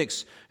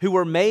eunuchs who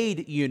were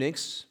made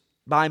eunuchs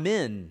by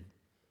men.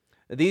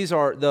 These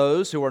are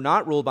those who are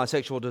not ruled by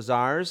sexual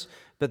desires,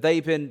 but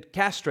they've been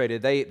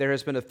castrated. There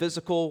has been a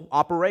physical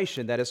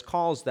operation that has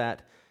caused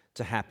that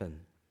to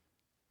happen.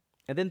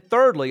 And then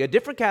thirdly, a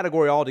different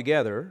category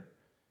altogether,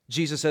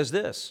 Jesus says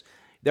this.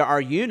 There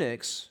are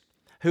eunuchs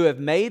who have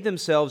made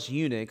themselves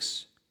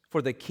eunuchs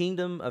for the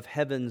kingdom of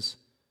heaven's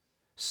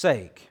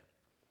sake.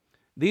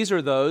 These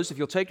are those, if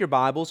you'll take your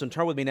Bibles and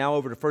turn with me now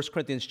over to 1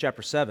 Corinthians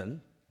chapter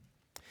 7,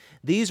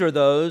 these are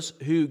those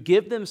who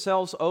give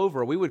themselves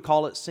over. We would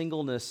call it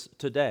singleness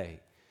today.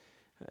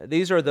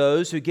 These are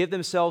those who give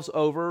themselves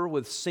over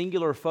with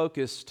singular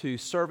focus to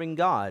serving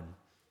God,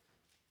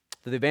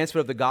 to the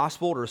advancement of the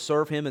gospel, or to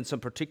serve Him in some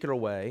particular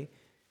way,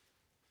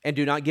 and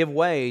do not give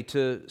way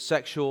to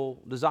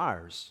sexual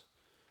desires.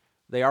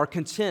 They are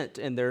content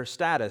in their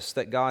status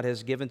that God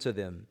has given to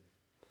them.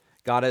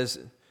 God has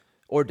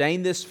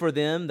ordained this for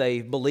them.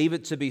 They believe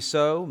it to be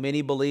so.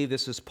 Many believe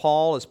this is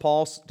Paul, as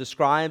Paul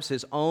describes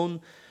his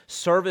own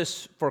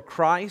service for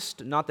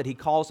Christ. Not that he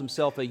calls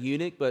himself a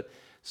eunuch, but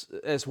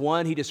as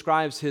one, he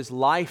describes his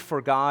life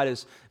for God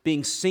as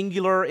being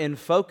singular in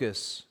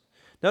focus.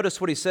 Notice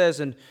what he says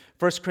in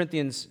 1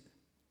 Corinthians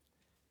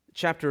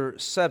chapter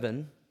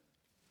 7.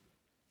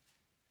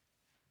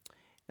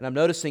 And I'm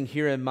noticing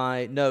here in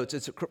my notes,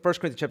 it's 1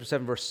 Corinthians chapter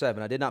 7, verse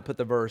 7. I did not put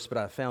the verse, but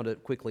I found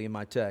it quickly in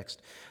my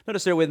text.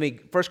 Notice there with me,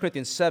 1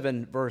 Corinthians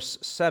 7, verse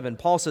 7.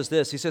 Paul says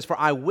this, he says, "For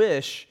I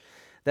wish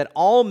that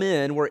all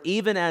men were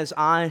even as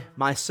I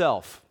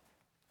myself."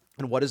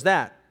 And what is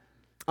that?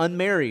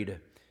 Unmarried.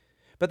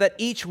 But that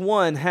each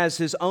one has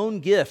his own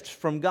gift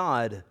from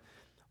God,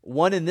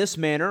 one in this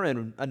manner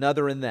and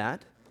another in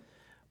that.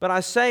 But I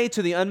say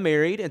to the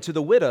unmarried and to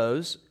the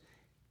widows,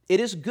 it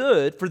is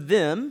good for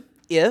them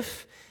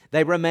if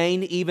they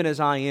remain even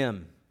as I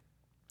am.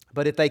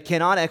 But if they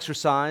cannot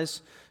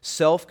exercise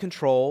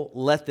self-control,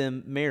 let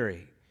them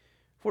marry.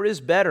 For it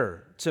is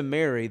better to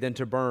marry than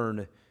to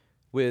burn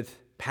with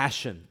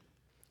passion.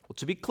 Well,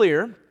 to be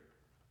clear,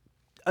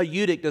 a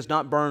eunuch does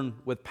not burn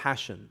with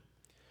passion.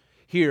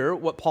 Here,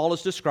 what Paul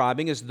is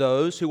describing is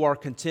those who are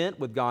content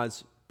with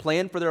God's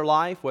plan for their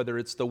life, whether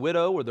it's the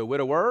widow or the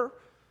widower,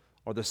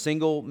 or the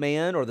single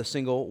man or the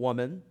single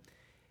woman.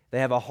 They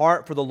have a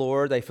heart for the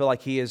Lord. They feel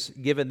like He has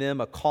given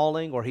them a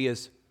calling, or He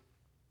has,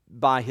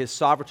 by His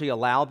sovereignty,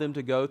 allowed them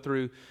to go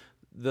through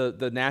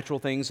the natural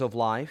things of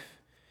life.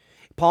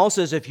 Paul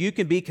says if you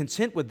can be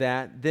content with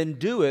that, then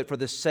do it for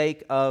the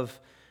sake of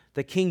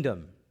the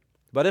kingdom.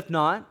 But if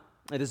not,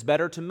 it is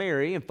better to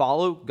marry and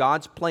follow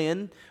God's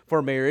plan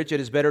for marriage. It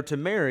is better to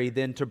marry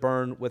than to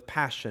burn with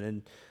passion.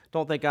 And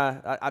don't think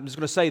I'm just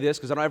going to say this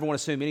because I don't ever want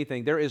to assume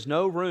anything. There is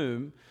no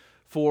room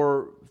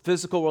for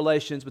physical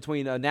relations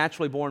between a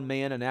naturally born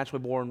man and a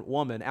naturally born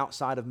woman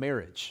outside of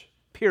marriage,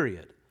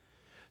 period.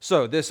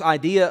 So this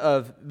idea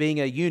of being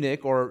a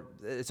eunuch, or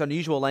it's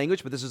unusual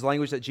language, but this is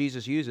language that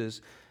Jesus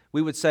uses,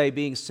 we would say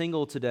being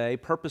single today,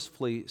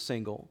 purposefully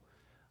single.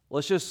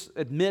 Let's just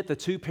admit the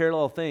two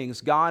parallel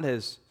things. God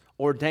has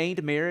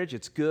ordained marriage.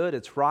 It's good,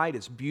 it's right,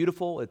 it's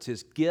beautiful, it's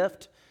His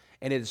gift,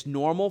 and it's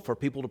normal for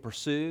people to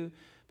pursue.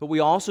 But we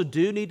also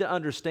do need to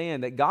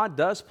understand that God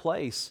does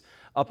place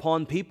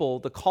upon people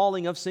the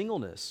calling of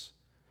singleness.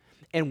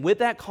 And with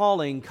that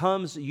calling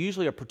comes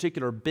usually a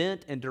particular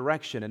bent and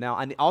direction. And now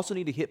I also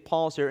need to hit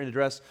pause here and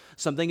address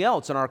something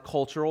else in our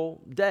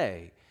cultural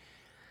day.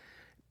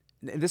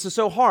 And this is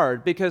so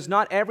hard because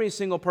not every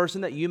single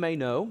person that you may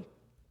know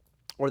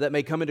or that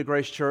may come into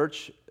Grace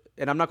Church,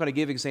 and I'm not going to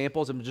give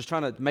examples, I'm just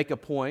trying to make a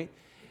point,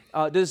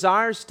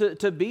 desires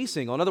to be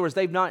single. In other words,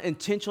 they've not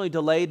intentionally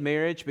delayed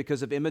marriage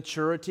because of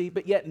immaturity,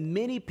 but yet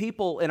many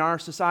people in our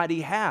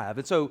society have.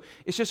 And so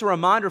it's just a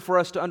reminder for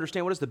us to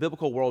understand what is the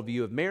biblical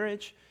worldview of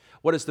marriage,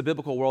 what is the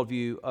biblical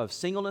worldview of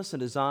singleness and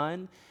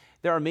design.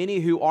 There are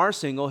many who are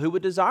single who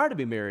would desire to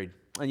be married,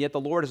 and yet the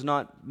Lord has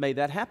not made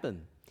that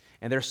happen.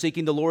 And they're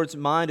seeking the Lord's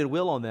mind and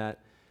will on that.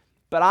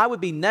 But I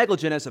would be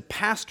negligent as a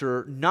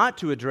pastor not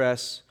to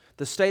address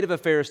the state of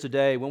affairs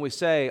today when we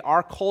say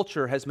our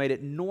culture has made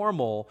it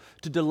normal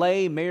to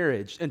delay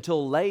marriage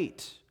until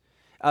late.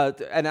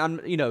 And I'm,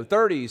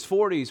 30s,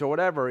 40s, or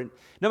whatever. And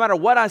no matter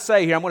what I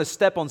say here, I'm going to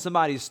step on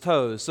somebody's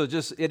toes. So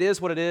just, it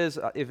is what it is.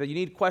 If you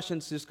need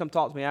questions, just come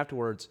talk to me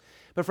afterwards.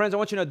 But friends, I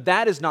want you to know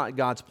that is not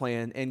God's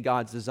plan and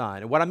God's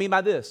design. And what I mean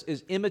by this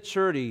is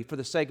immaturity for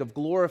the sake of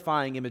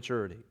glorifying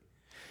immaturity.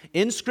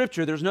 In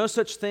Scripture, there's no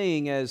such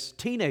thing as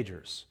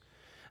teenagers.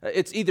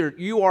 It's either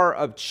you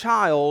are a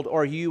child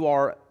or you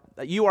are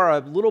a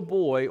little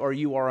boy or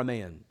you are a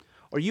man.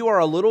 Or you are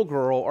a little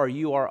girl or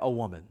you are a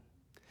woman.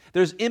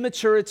 There's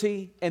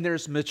immaturity and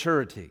there's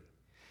maturity.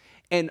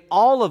 And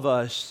all of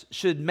us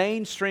should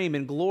mainstream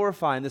and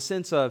glorify in the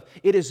sense of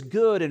it is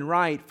good and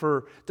right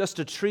for us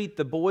to treat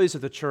the boys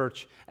of the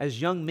church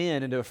as young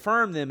men and to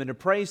affirm them and to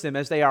praise them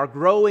as they are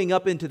growing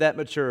up into that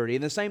maturity.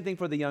 And the same thing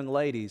for the young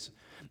ladies.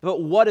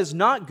 But what is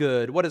not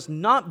good, what is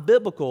not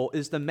biblical,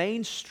 is the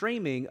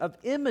mainstreaming of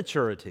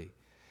immaturity.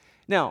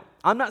 Now,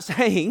 I'm not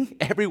saying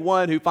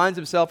everyone who finds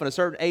himself in a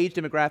certain age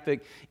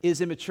demographic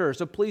is immature,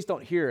 so please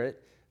don't hear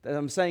it that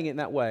I'm saying it in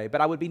that way. But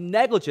I would be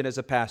negligent as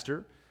a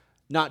pastor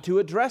not to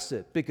address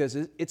it because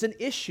it's an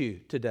issue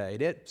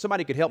today.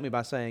 Somebody could help me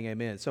by saying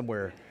amen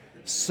somewhere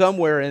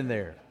in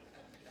there.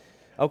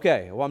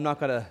 Okay, well, I'm not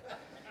going to...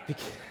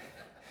 If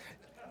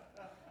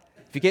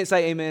you can't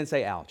say amen,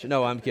 say ouch.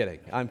 No, I'm kidding.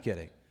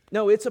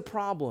 No, it's a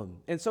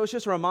problem. And so it's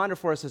just a reminder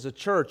for us as a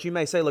church. You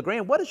may say,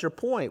 LeGrand, what is your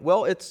point?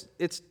 Well, it's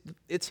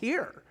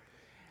here.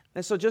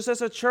 And so just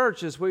as a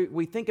church, as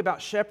we think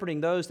about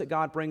shepherding those that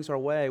God brings our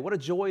way, what a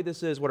joy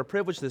this is, what a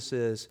privilege this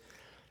is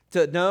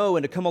to know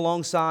and to come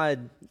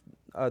alongside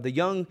the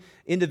young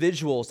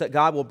individuals that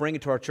God will bring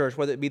into our church,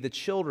 whether it be the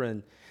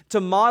children, to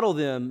model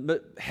them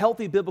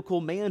healthy biblical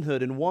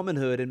manhood and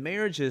womanhood and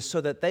marriages so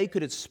that they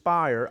could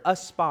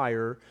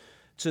aspire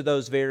to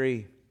those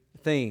very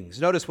things.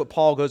 Notice what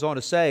Paul goes on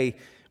to say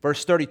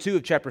Verse 32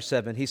 of chapter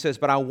 7, he says,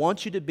 "But I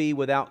want you to be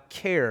without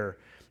care."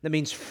 That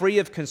means free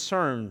of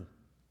concern.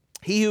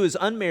 "He who is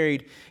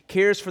unmarried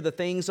cares for the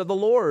things of the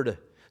Lord."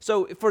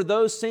 So for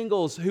those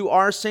singles who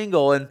are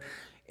single and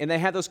they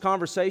have those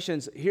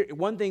conversations, here,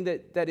 one thing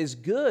that is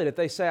good, if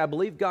they say, "I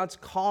believe God's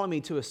calling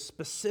me to a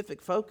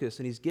specific focus,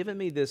 and He's given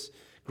me this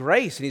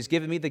grace, and He's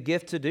given me the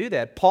gift to do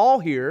that." Paul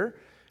here,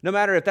 no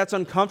matter if that's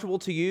uncomfortable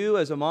to you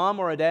as a mom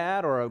or a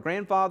dad or a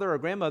grandfather or a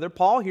grandmother,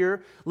 Paul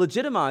here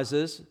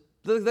legitimizes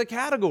the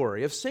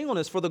category of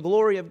singleness for the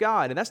glory of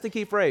God. And that's the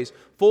key phrase,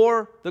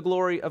 for the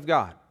glory of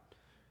God.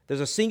 There's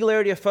a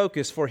singularity of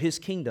focus for His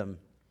kingdom.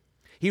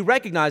 He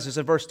recognizes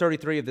in verse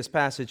 33 of this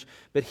passage,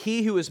 "But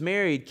he who is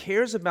married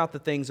cares about the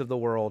things of the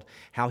world,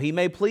 how he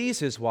may please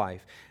his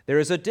wife. There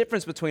is a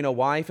difference between a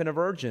wife and a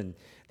virgin.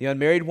 The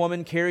unmarried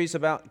woman cares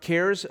about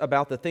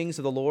the things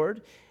of the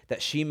Lord,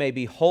 that she may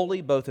be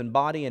holy both in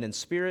body and in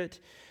spirit.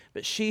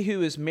 But she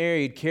who is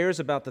married cares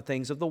about the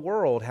things of the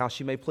world, how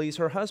she may please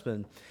her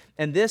husband.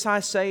 And this I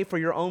say for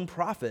your own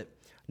profit,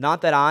 not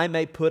that I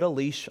may put a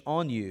leash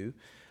on you,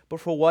 but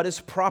for what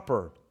is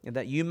proper, and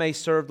that you may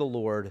serve the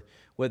Lord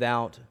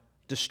without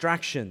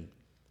distraction."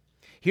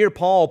 Here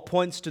Paul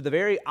points to the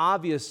very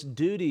obvious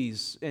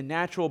duties and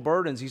natural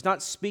burdens. He's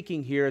not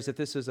speaking here as if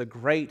this is a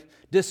great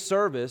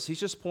disservice. He's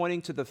just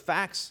pointing to the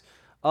facts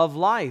of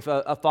life.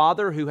 A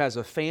father who has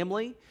a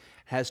family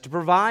has to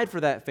provide for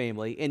that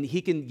family. And he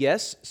can,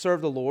 yes,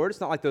 serve the Lord. It's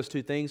not like those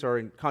two things are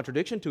in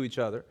contradiction to each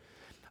other.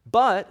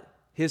 But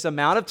his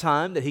amount of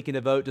time that he can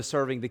devote to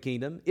serving the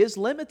kingdom is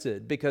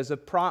limited because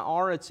of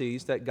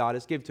priorities that God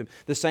has given to him.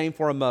 The same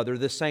for a mother,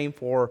 the same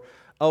for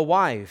a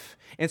wife.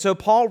 And so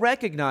Paul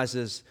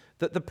recognizes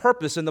the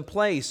purpose and the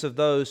place of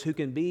those who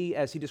can be,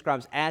 as he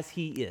describes, as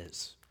he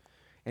is.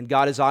 And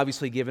God has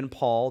obviously given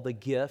Paul the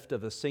gift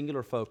of a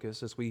singular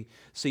focus, as we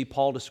see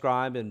Paul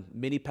describe in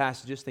many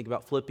passages. Think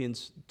about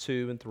Philippians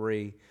 2 and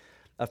 3,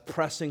 of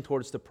pressing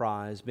towards the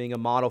prize, being a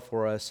model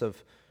for us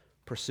of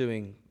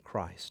pursuing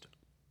Christ.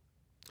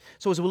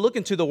 So as we look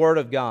into the Word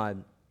of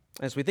God,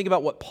 as we think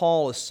about what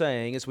Paul is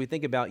saying, as we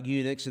think about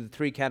eunuchs and the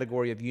three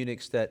categories of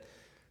eunuchs that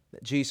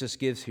Jesus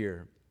gives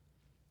here,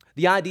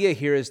 the idea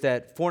here is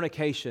that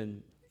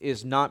fornication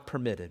is not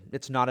permitted.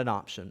 It's not an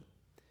option.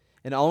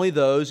 And only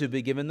those who've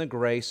been given the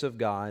grace of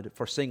God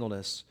for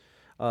singleness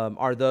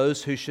are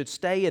those who should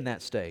stay in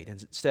that state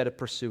instead of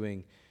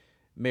pursuing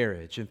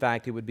marriage. In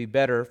fact, it would be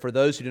better for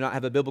those who do not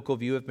have a biblical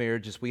view of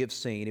marriage, as we have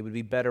seen, it would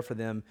be better for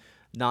them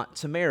not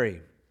to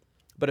marry.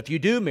 But if you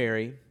do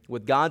marry,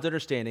 with God's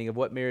understanding of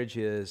what marriage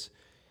is,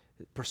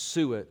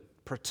 pursue it,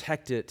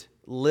 protect it,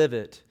 live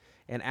it,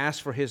 and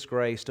ask for His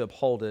grace to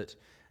uphold it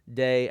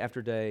day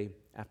after day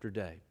after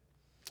day.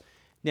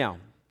 Now,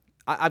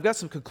 I've got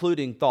some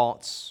concluding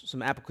thoughts,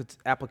 some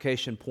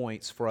application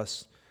points for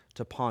us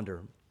to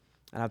ponder.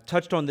 And I've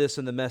touched on this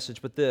in the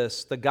message, but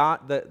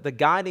the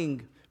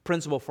guiding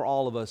principle for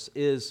all of us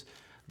is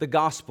the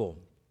gospel.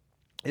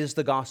 Is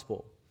the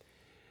gospel.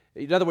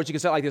 In other words, you can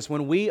say it like this: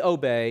 when we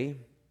obey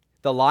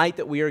the light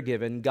that we are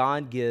given,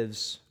 God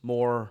gives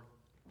more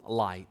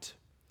light.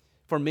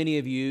 For many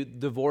of you,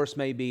 divorce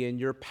may be in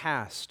your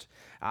past.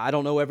 I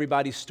don't know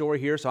everybody's story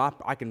here, so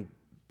I can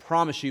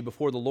promise you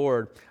before the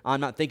Lord,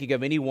 I'm not thinking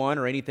of anyone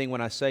or anything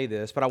when I say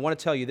this, but I want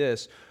to tell you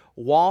this: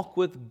 walk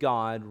with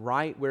God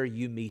right where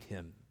you meet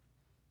Him.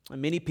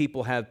 And many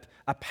people have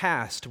a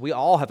past. We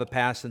all have a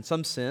past in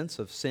some sense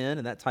of sin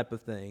and that type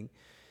of thing.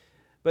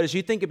 But as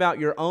you think about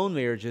your own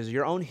marriages,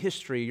 your own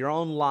history, your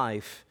own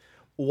life,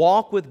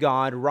 walk with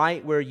God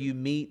right where you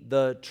meet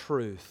the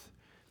truth.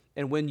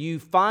 And when you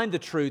find the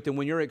truth and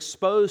when you're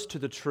exposed to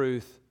the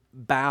truth,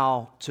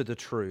 bow to the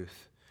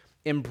truth.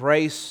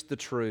 Embrace the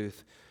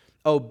truth.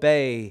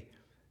 Obey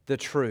the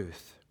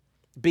truth.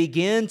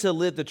 Begin to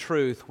live the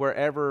truth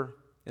wherever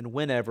and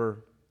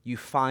whenever you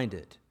find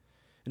it.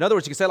 In other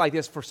words, you can say it like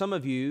this: for some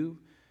of you,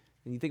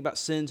 and you think about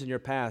sins in your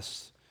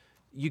past,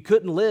 you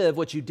couldn't live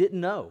what you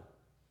didn't know.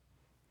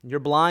 Your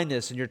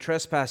blindness and your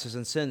trespasses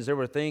and sins, there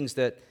were things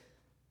that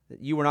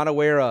you were not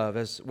aware of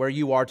as where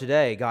you are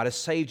today. God has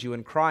saved you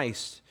in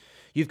Christ.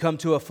 You've come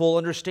to a full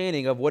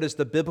understanding of what is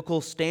the biblical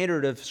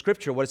standard of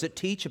Scripture. What does it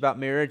teach about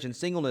marriage and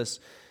singleness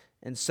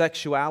and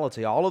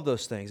sexuality? All of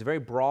those things. A very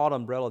broad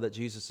umbrella that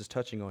Jesus is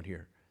touching on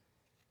here.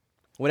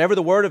 Whenever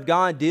the Word of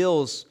God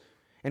deals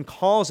and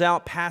calls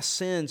out past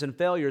sins and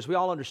failures, we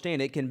all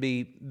understand it can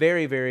be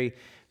very, very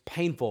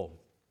painful.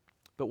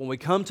 But when we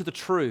come to the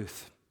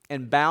truth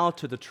and bow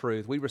to the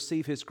truth, we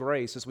receive His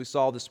grace, as we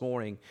saw this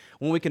morning.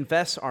 When we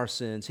confess our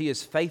sins, He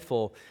is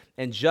faithful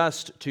and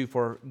just to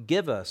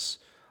forgive us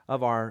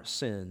of our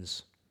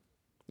sins.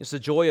 It's the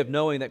joy of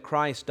knowing that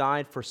Christ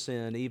died for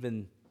sin,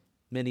 even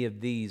many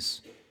of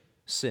these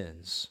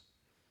sins.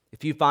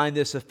 If you find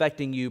this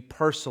affecting you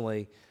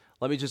personally,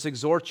 let me just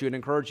exhort you and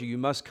encourage you. You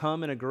must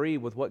come and agree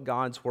with what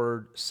God's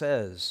Word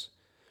says.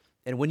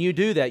 And when you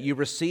do that, you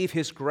receive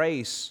His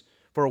grace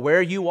for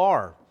where you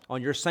are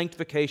on your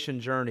sanctification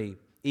journey,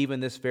 even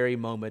this very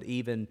moment,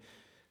 even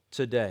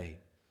today.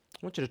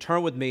 I want you to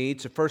turn with me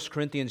to 1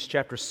 Corinthians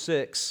chapter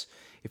 6.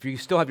 If you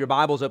still have your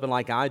Bibles open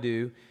like I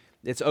do,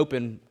 It's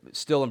open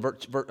still in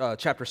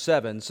chapter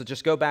 7, so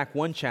just go back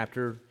one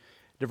chapter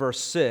to verse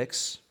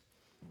 6.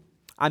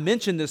 I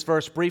mentioned this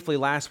verse briefly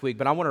last week,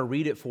 but I want to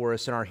read it for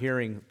us in our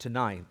hearing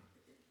tonight.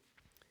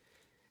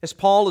 As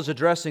Paul is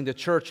addressing the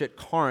church at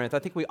Corinth, I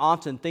think we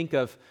often think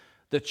of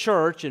the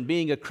church and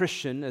being a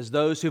Christian as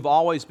those who've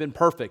always been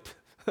perfect.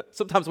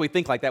 Sometimes we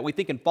think like that. We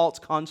think in false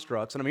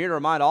constructs. And I'm here to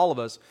remind all of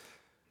us,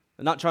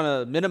 I'm not trying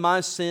to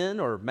minimize sin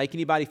or make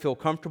anybody feel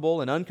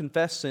comfortable in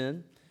unconfessed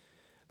sin.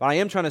 But I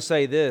am trying to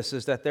say this,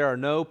 is that there are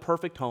no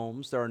perfect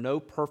homes, there are no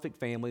perfect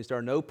families, there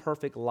are no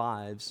perfect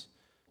lives,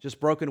 just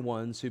broken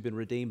ones who've been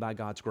redeemed by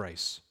God's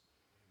grace.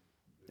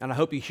 And I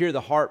hope you hear the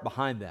heart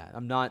behind that.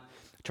 I'm not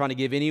trying to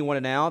give anyone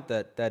an out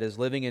that is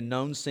living in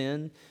known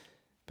sin.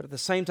 But at the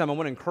same time, I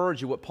want to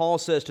encourage you what Paul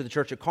says to the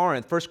church at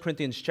Corinth, 1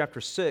 Corinthians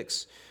chapter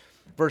 6,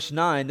 verse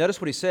 9.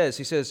 Notice what he says.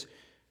 He says,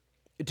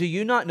 "Do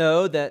you not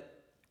know that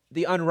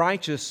the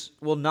unrighteous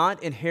will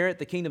not inherit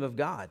the kingdom of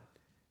God?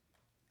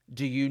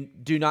 Do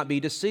not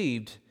be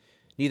deceived.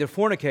 Neither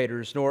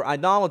fornicators, nor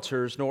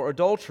idolaters, nor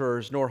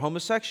adulterers, nor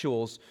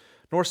homosexuals,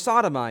 nor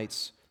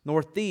sodomites,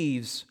 nor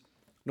thieves,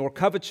 nor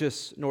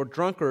covetous, nor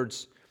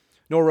drunkards,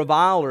 nor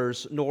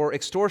revilers, nor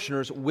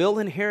extortioners will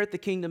inherit the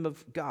kingdom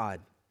of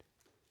God.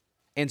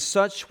 And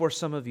such were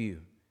some of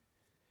you.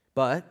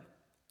 But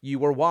you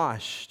were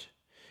washed,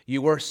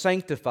 you were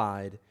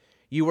sanctified,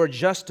 you were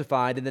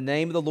justified in the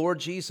name of the Lord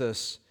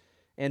Jesus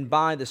and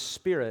by the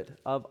Spirit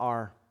of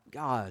our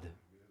God."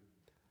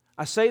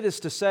 I say this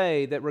to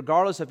say that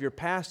regardless of your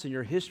past and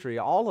your history,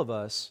 all of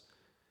us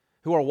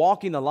who are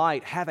walking the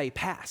light have a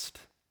past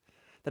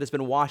that has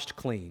been washed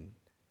clean.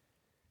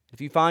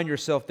 If you find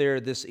yourself there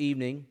this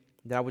evening,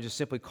 then I would just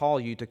simply call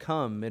you to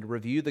come and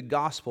review the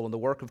gospel and the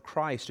work of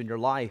Christ in your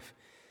life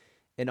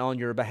and on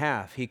your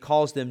behalf. He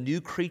calls them new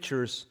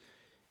creatures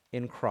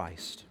in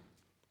Christ.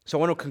 So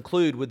I want to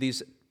conclude with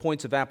these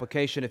points of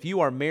application. If you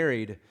are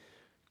married,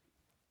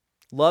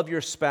 love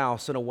your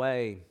spouse in a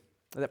way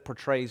that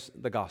portrays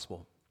the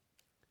gospel.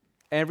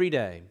 Every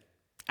day,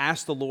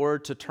 ask the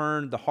Lord to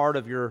turn the heart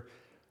of your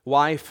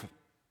wife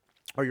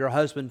or your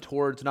husband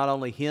towards not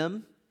only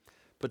Him,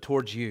 but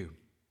towards you.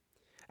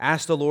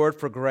 Ask the Lord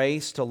for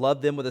grace to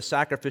love them with a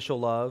sacrificial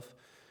love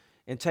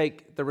and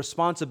take the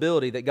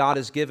responsibility that God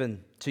has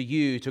given to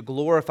you to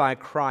glorify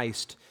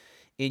Christ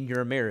in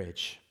your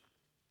marriage.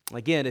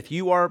 Again, if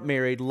you are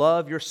married,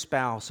 love your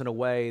spouse in a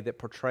way that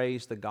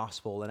portrays the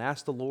gospel and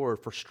ask the Lord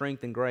for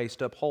strength and grace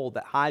to uphold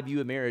that high view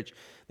of marriage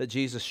that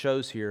Jesus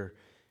shows here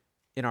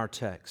in our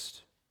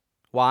text.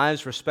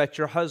 Wives, respect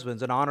your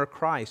husbands and honor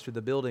Christ through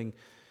the building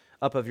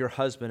up of your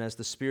husband as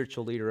the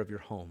spiritual leader of your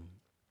home.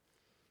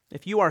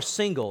 If you are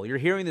single, you're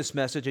hearing this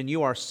message and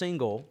you are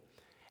single,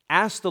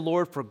 ask the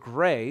Lord for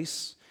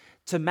grace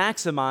to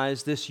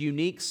maximize this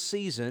unique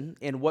season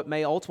in what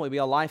may ultimately be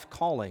a life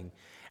calling.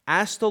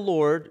 Ask the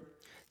Lord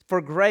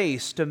for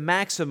grace to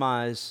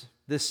maximize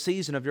this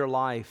season of your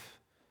life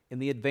in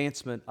the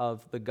advancement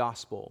of the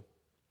gospel.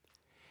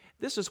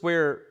 This is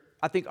where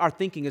I think our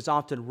thinking is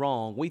often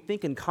wrong. We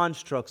think in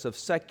constructs of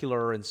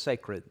secular and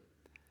sacred.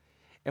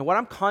 And what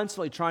I'm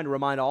constantly trying to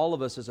remind all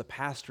of us as a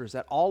pastor is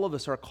that all of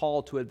us are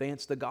called to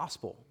advance the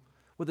gospel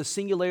with a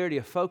singularity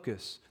of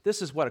focus.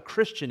 This is what a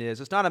Christian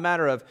is. It's not a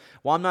matter of,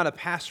 well, I'm not a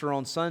pastor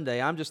on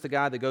Sunday. I'm just the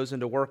guy that goes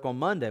into work on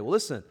Monday. Well,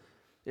 listen,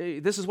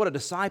 this is what a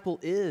disciple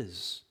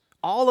is.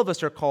 All of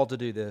us are called to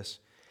do this.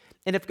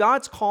 And if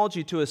God's called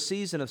you to a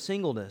season of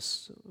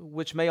singleness,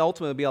 which may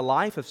ultimately be a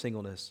life of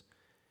singleness,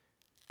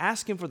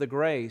 ask Him for the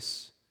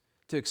grace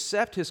to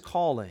accept His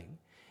calling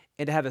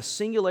and to have a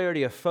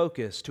singularity of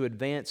focus to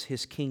advance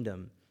His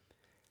kingdom,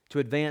 to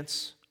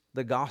advance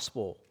the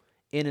gospel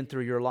in and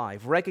through your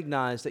life.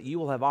 Recognize that you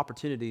will have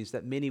opportunities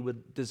that many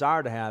would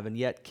desire to have and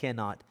yet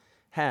cannot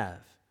have.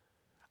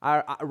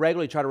 I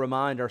regularly try to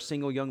remind our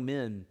single young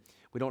men,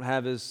 we don't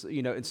have as,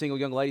 and single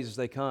young ladies as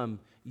they come,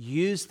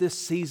 use this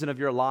season of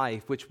your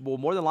life, which will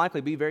more than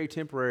likely be very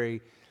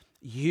temporary.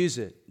 Use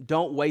it.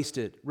 Don't waste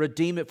it.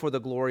 Redeem it for the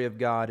glory of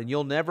God, and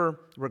you'll never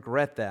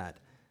regret that.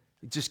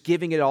 Just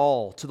giving it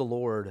all to the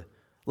Lord,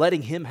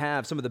 letting Him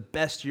have some of the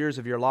best years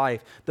of your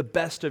life, the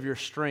best of your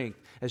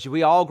strength. As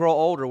we all grow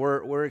older,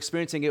 we're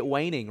experiencing it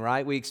waning,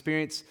 right? We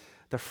experience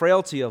the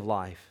frailty of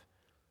life.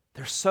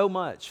 There's so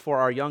much for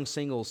our young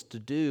singles to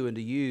do and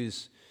to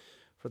use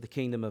for the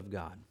kingdom of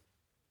God.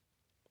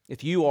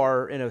 If you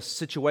are in a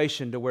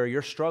situation to where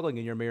you're struggling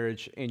in your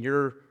marriage and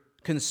you're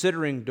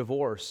considering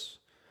divorce,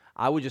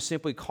 I would just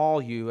simply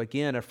call you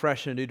again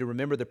afresh and anew to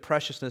remember the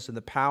preciousness and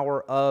the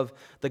power of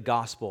the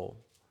gospel.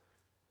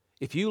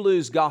 If you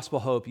lose gospel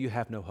hope, you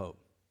have no hope.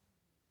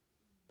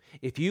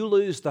 If you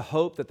lose the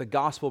hope that the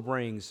gospel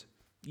brings,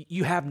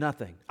 you have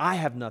nothing. I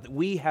have nothing.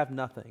 We have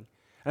nothing.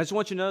 And I just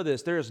want you to know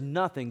this, there is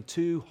nothing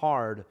too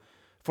hard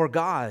for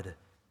God.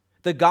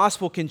 The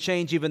gospel can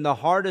change even the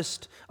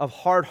hardest of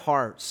hard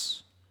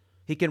hearts.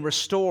 He can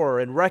restore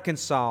and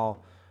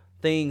reconcile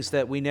things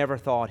that we never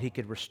thought He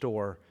could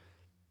restore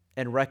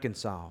and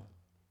reconcile.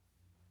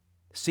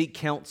 Seek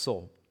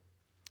counsel.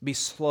 Be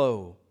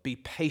slow. Be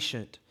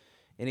patient.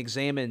 And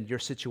examine your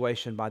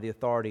situation by the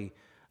authority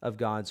of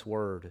God's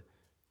Word.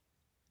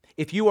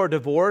 If you are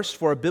divorced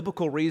for a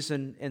biblical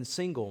reason and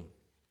single,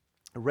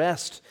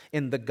 rest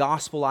in the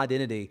gospel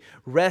identity,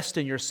 rest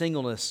in your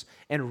singleness,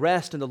 and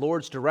rest in the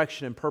Lord's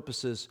direction and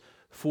purposes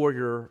for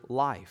your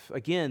life.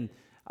 Again,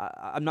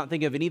 I'm not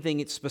thinking of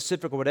anything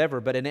specific or whatever,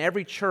 but in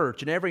every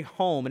church, in every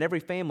home, in every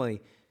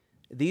family,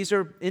 these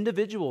are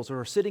individuals who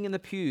are sitting in the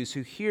pews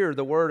who hear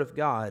the Word of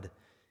God.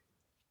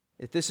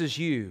 If this is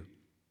you,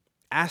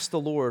 ask the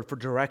Lord for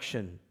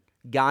direction,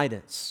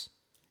 guidance,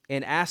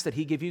 and ask that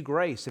He give you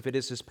grace if it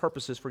is His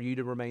purposes for you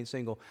to remain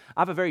single.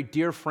 I have a very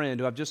dear friend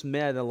who I've just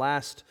met in the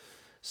last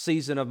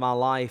season of my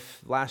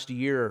life, last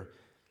year,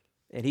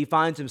 and he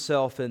finds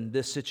himself in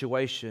this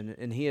situation,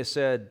 and he has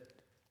said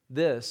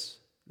this,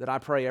 that I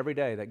pray every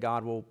day that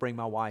God will bring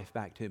my wife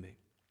back to me.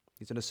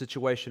 He's in a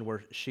situation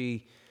where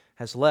she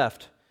has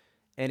left,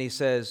 and he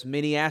says,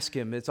 many ask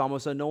him, it's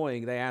almost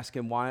annoying, they ask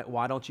him,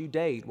 why don't you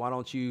date? Why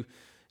don't you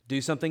do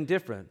something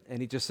different?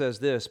 And he just says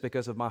this,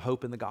 because of my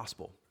hope in the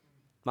gospel,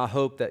 my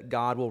hope that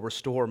God will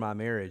restore my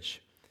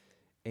marriage.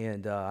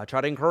 And I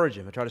try to encourage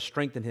him, I try to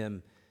strengthen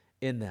him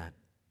in that.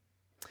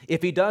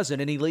 If he doesn't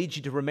and he leads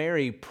you to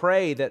remarry,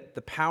 pray that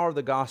the power of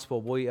the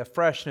gospel will be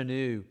afresh and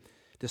anew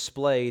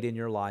displayed in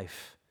your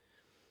life.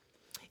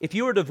 If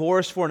you are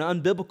divorced for an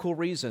unbiblical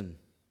reason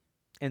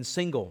and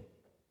single,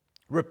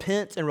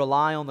 repent and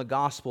rely on the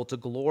gospel to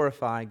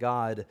glorify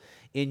God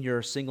in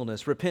your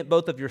singleness. Repent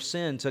both of your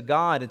sin to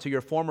God and to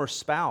your former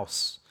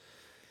spouse.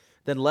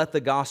 Then let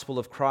the gospel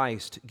of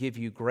Christ give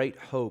you great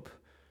hope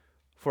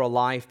for a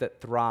life that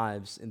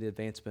thrives in the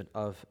advancement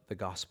of the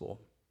gospel.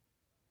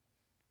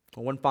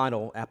 One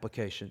final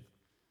application.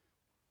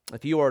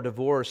 If you are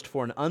divorced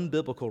for an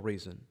unbiblical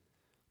reason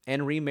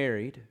and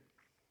remarried,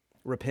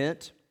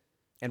 repent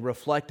and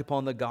reflect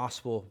upon the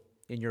gospel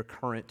in your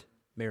current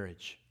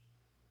marriage.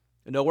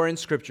 Nowhere in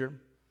Scripture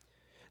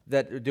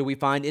do we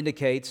find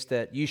indicates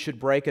that you should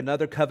break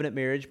another covenant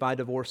marriage by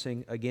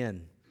divorcing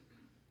again.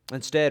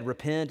 Instead,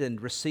 repent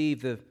and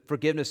receive the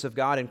forgiveness of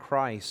God in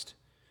Christ.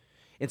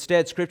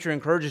 Instead, Scripture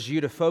encourages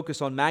you to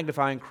focus on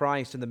magnifying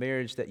Christ in the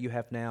marriage that you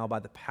have now by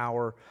the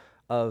power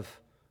of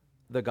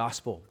the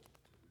gospel.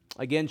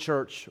 Again,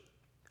 church,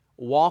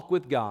 walk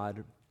with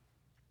God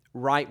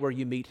right where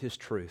you meet His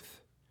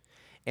truth.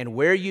 And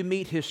where you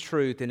meet His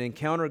truth and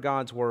encounter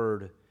God's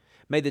Word,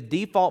 may the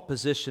default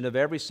position of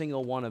every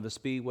single one of us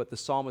be what the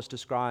psalmist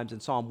describes in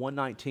Psalm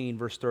 119,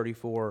 verse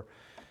 34.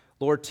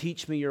 Lord,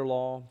 teach me your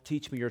law,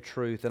 teach me your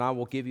truth, and I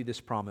will give you this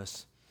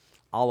promise.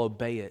 I'll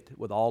obey it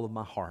with all of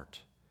my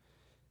heart.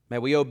 May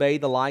we obey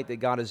the light that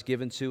God has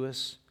given to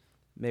us.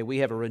 May we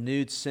have a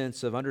renewed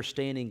sense of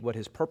understanding what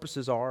His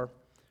purposes are,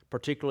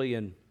 particularly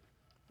in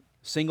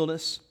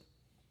singleness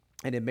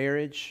and in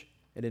marriage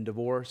and in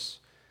divorce.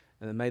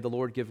 And may the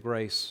Lord give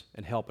grace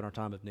and help in our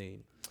time of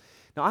need.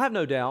 Now, I have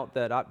no doubt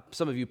that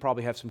some of you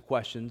probably have some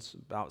questions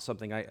about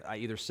something I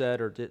either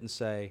said or didn't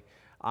say.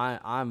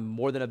 I'm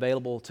more than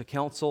available to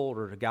counsel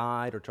or to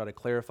guide or try to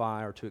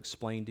clarify or to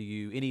explain to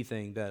you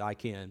anything that I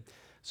can.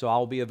 So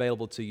I'll be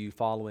available to you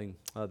following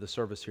the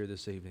service here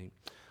this evening.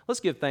 Let's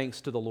give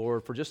thanks to the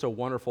Lord for just a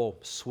wonderful,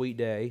 sweet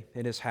day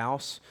in His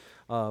house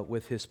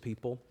with His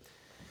people.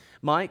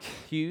 Mike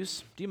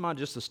Hughes, do you mind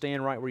just to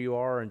stand right where you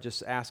are and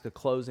just ask a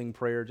closing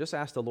prayer? Just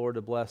ask the Lord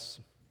to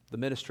bless the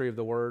ministry of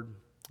the Word.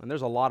 And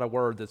there's a lot of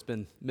Word that's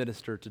been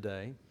ministered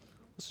today.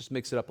 Let's just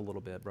mix it up a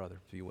little bit,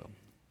 brother, if you will.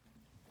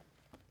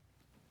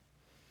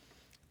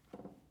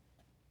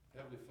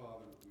 Heavenly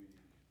Father, we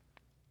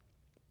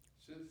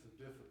sense the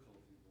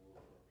difficulty,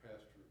 Lord, of our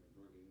pastor in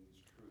bringing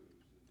these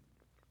truths.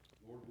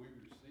 And Lord, we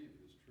receive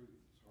this truth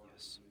as hard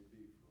as it may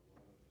be for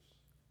a lot of us.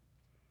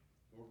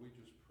 Lord, we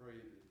just pray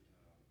that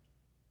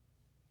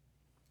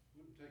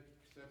we wouldn't take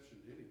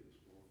exception to any of this,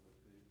 Lord, but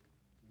that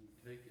we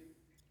would take it.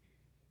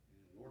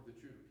 And Lord, that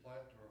you would apply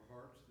it to our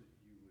hearts, that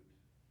you would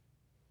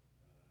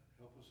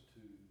help us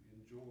to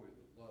enjoy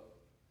the love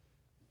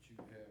that you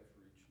have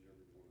for each and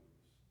every one of us.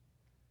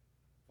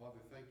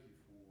 Father, thank you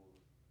for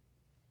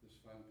this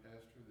fine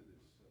pastor that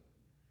has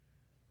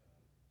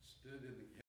stood in the